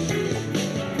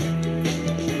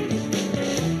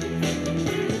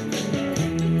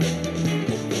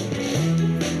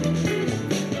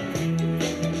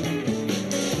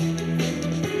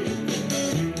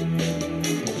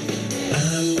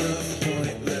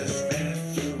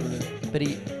 But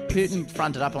Putin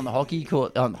fronted up on the hockey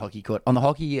court, on the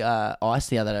hockey ice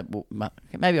the other day. Well,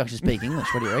 maybe I should speak English.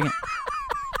 What do you reckon?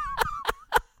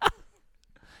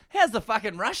 How's the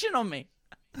fucking Russian on me?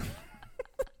 I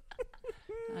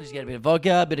just get a bit of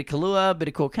vodka, a bit of Kahlua, a bit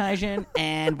of Caucasian,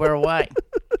 and we're away.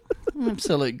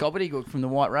 Absolute gobbledygook from the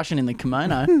White Russian in the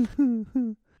kimono.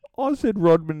 I said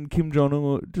Rodman and Kim Jong-un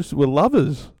were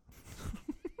lovers.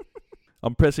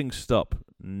 I'm pressing stop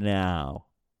now.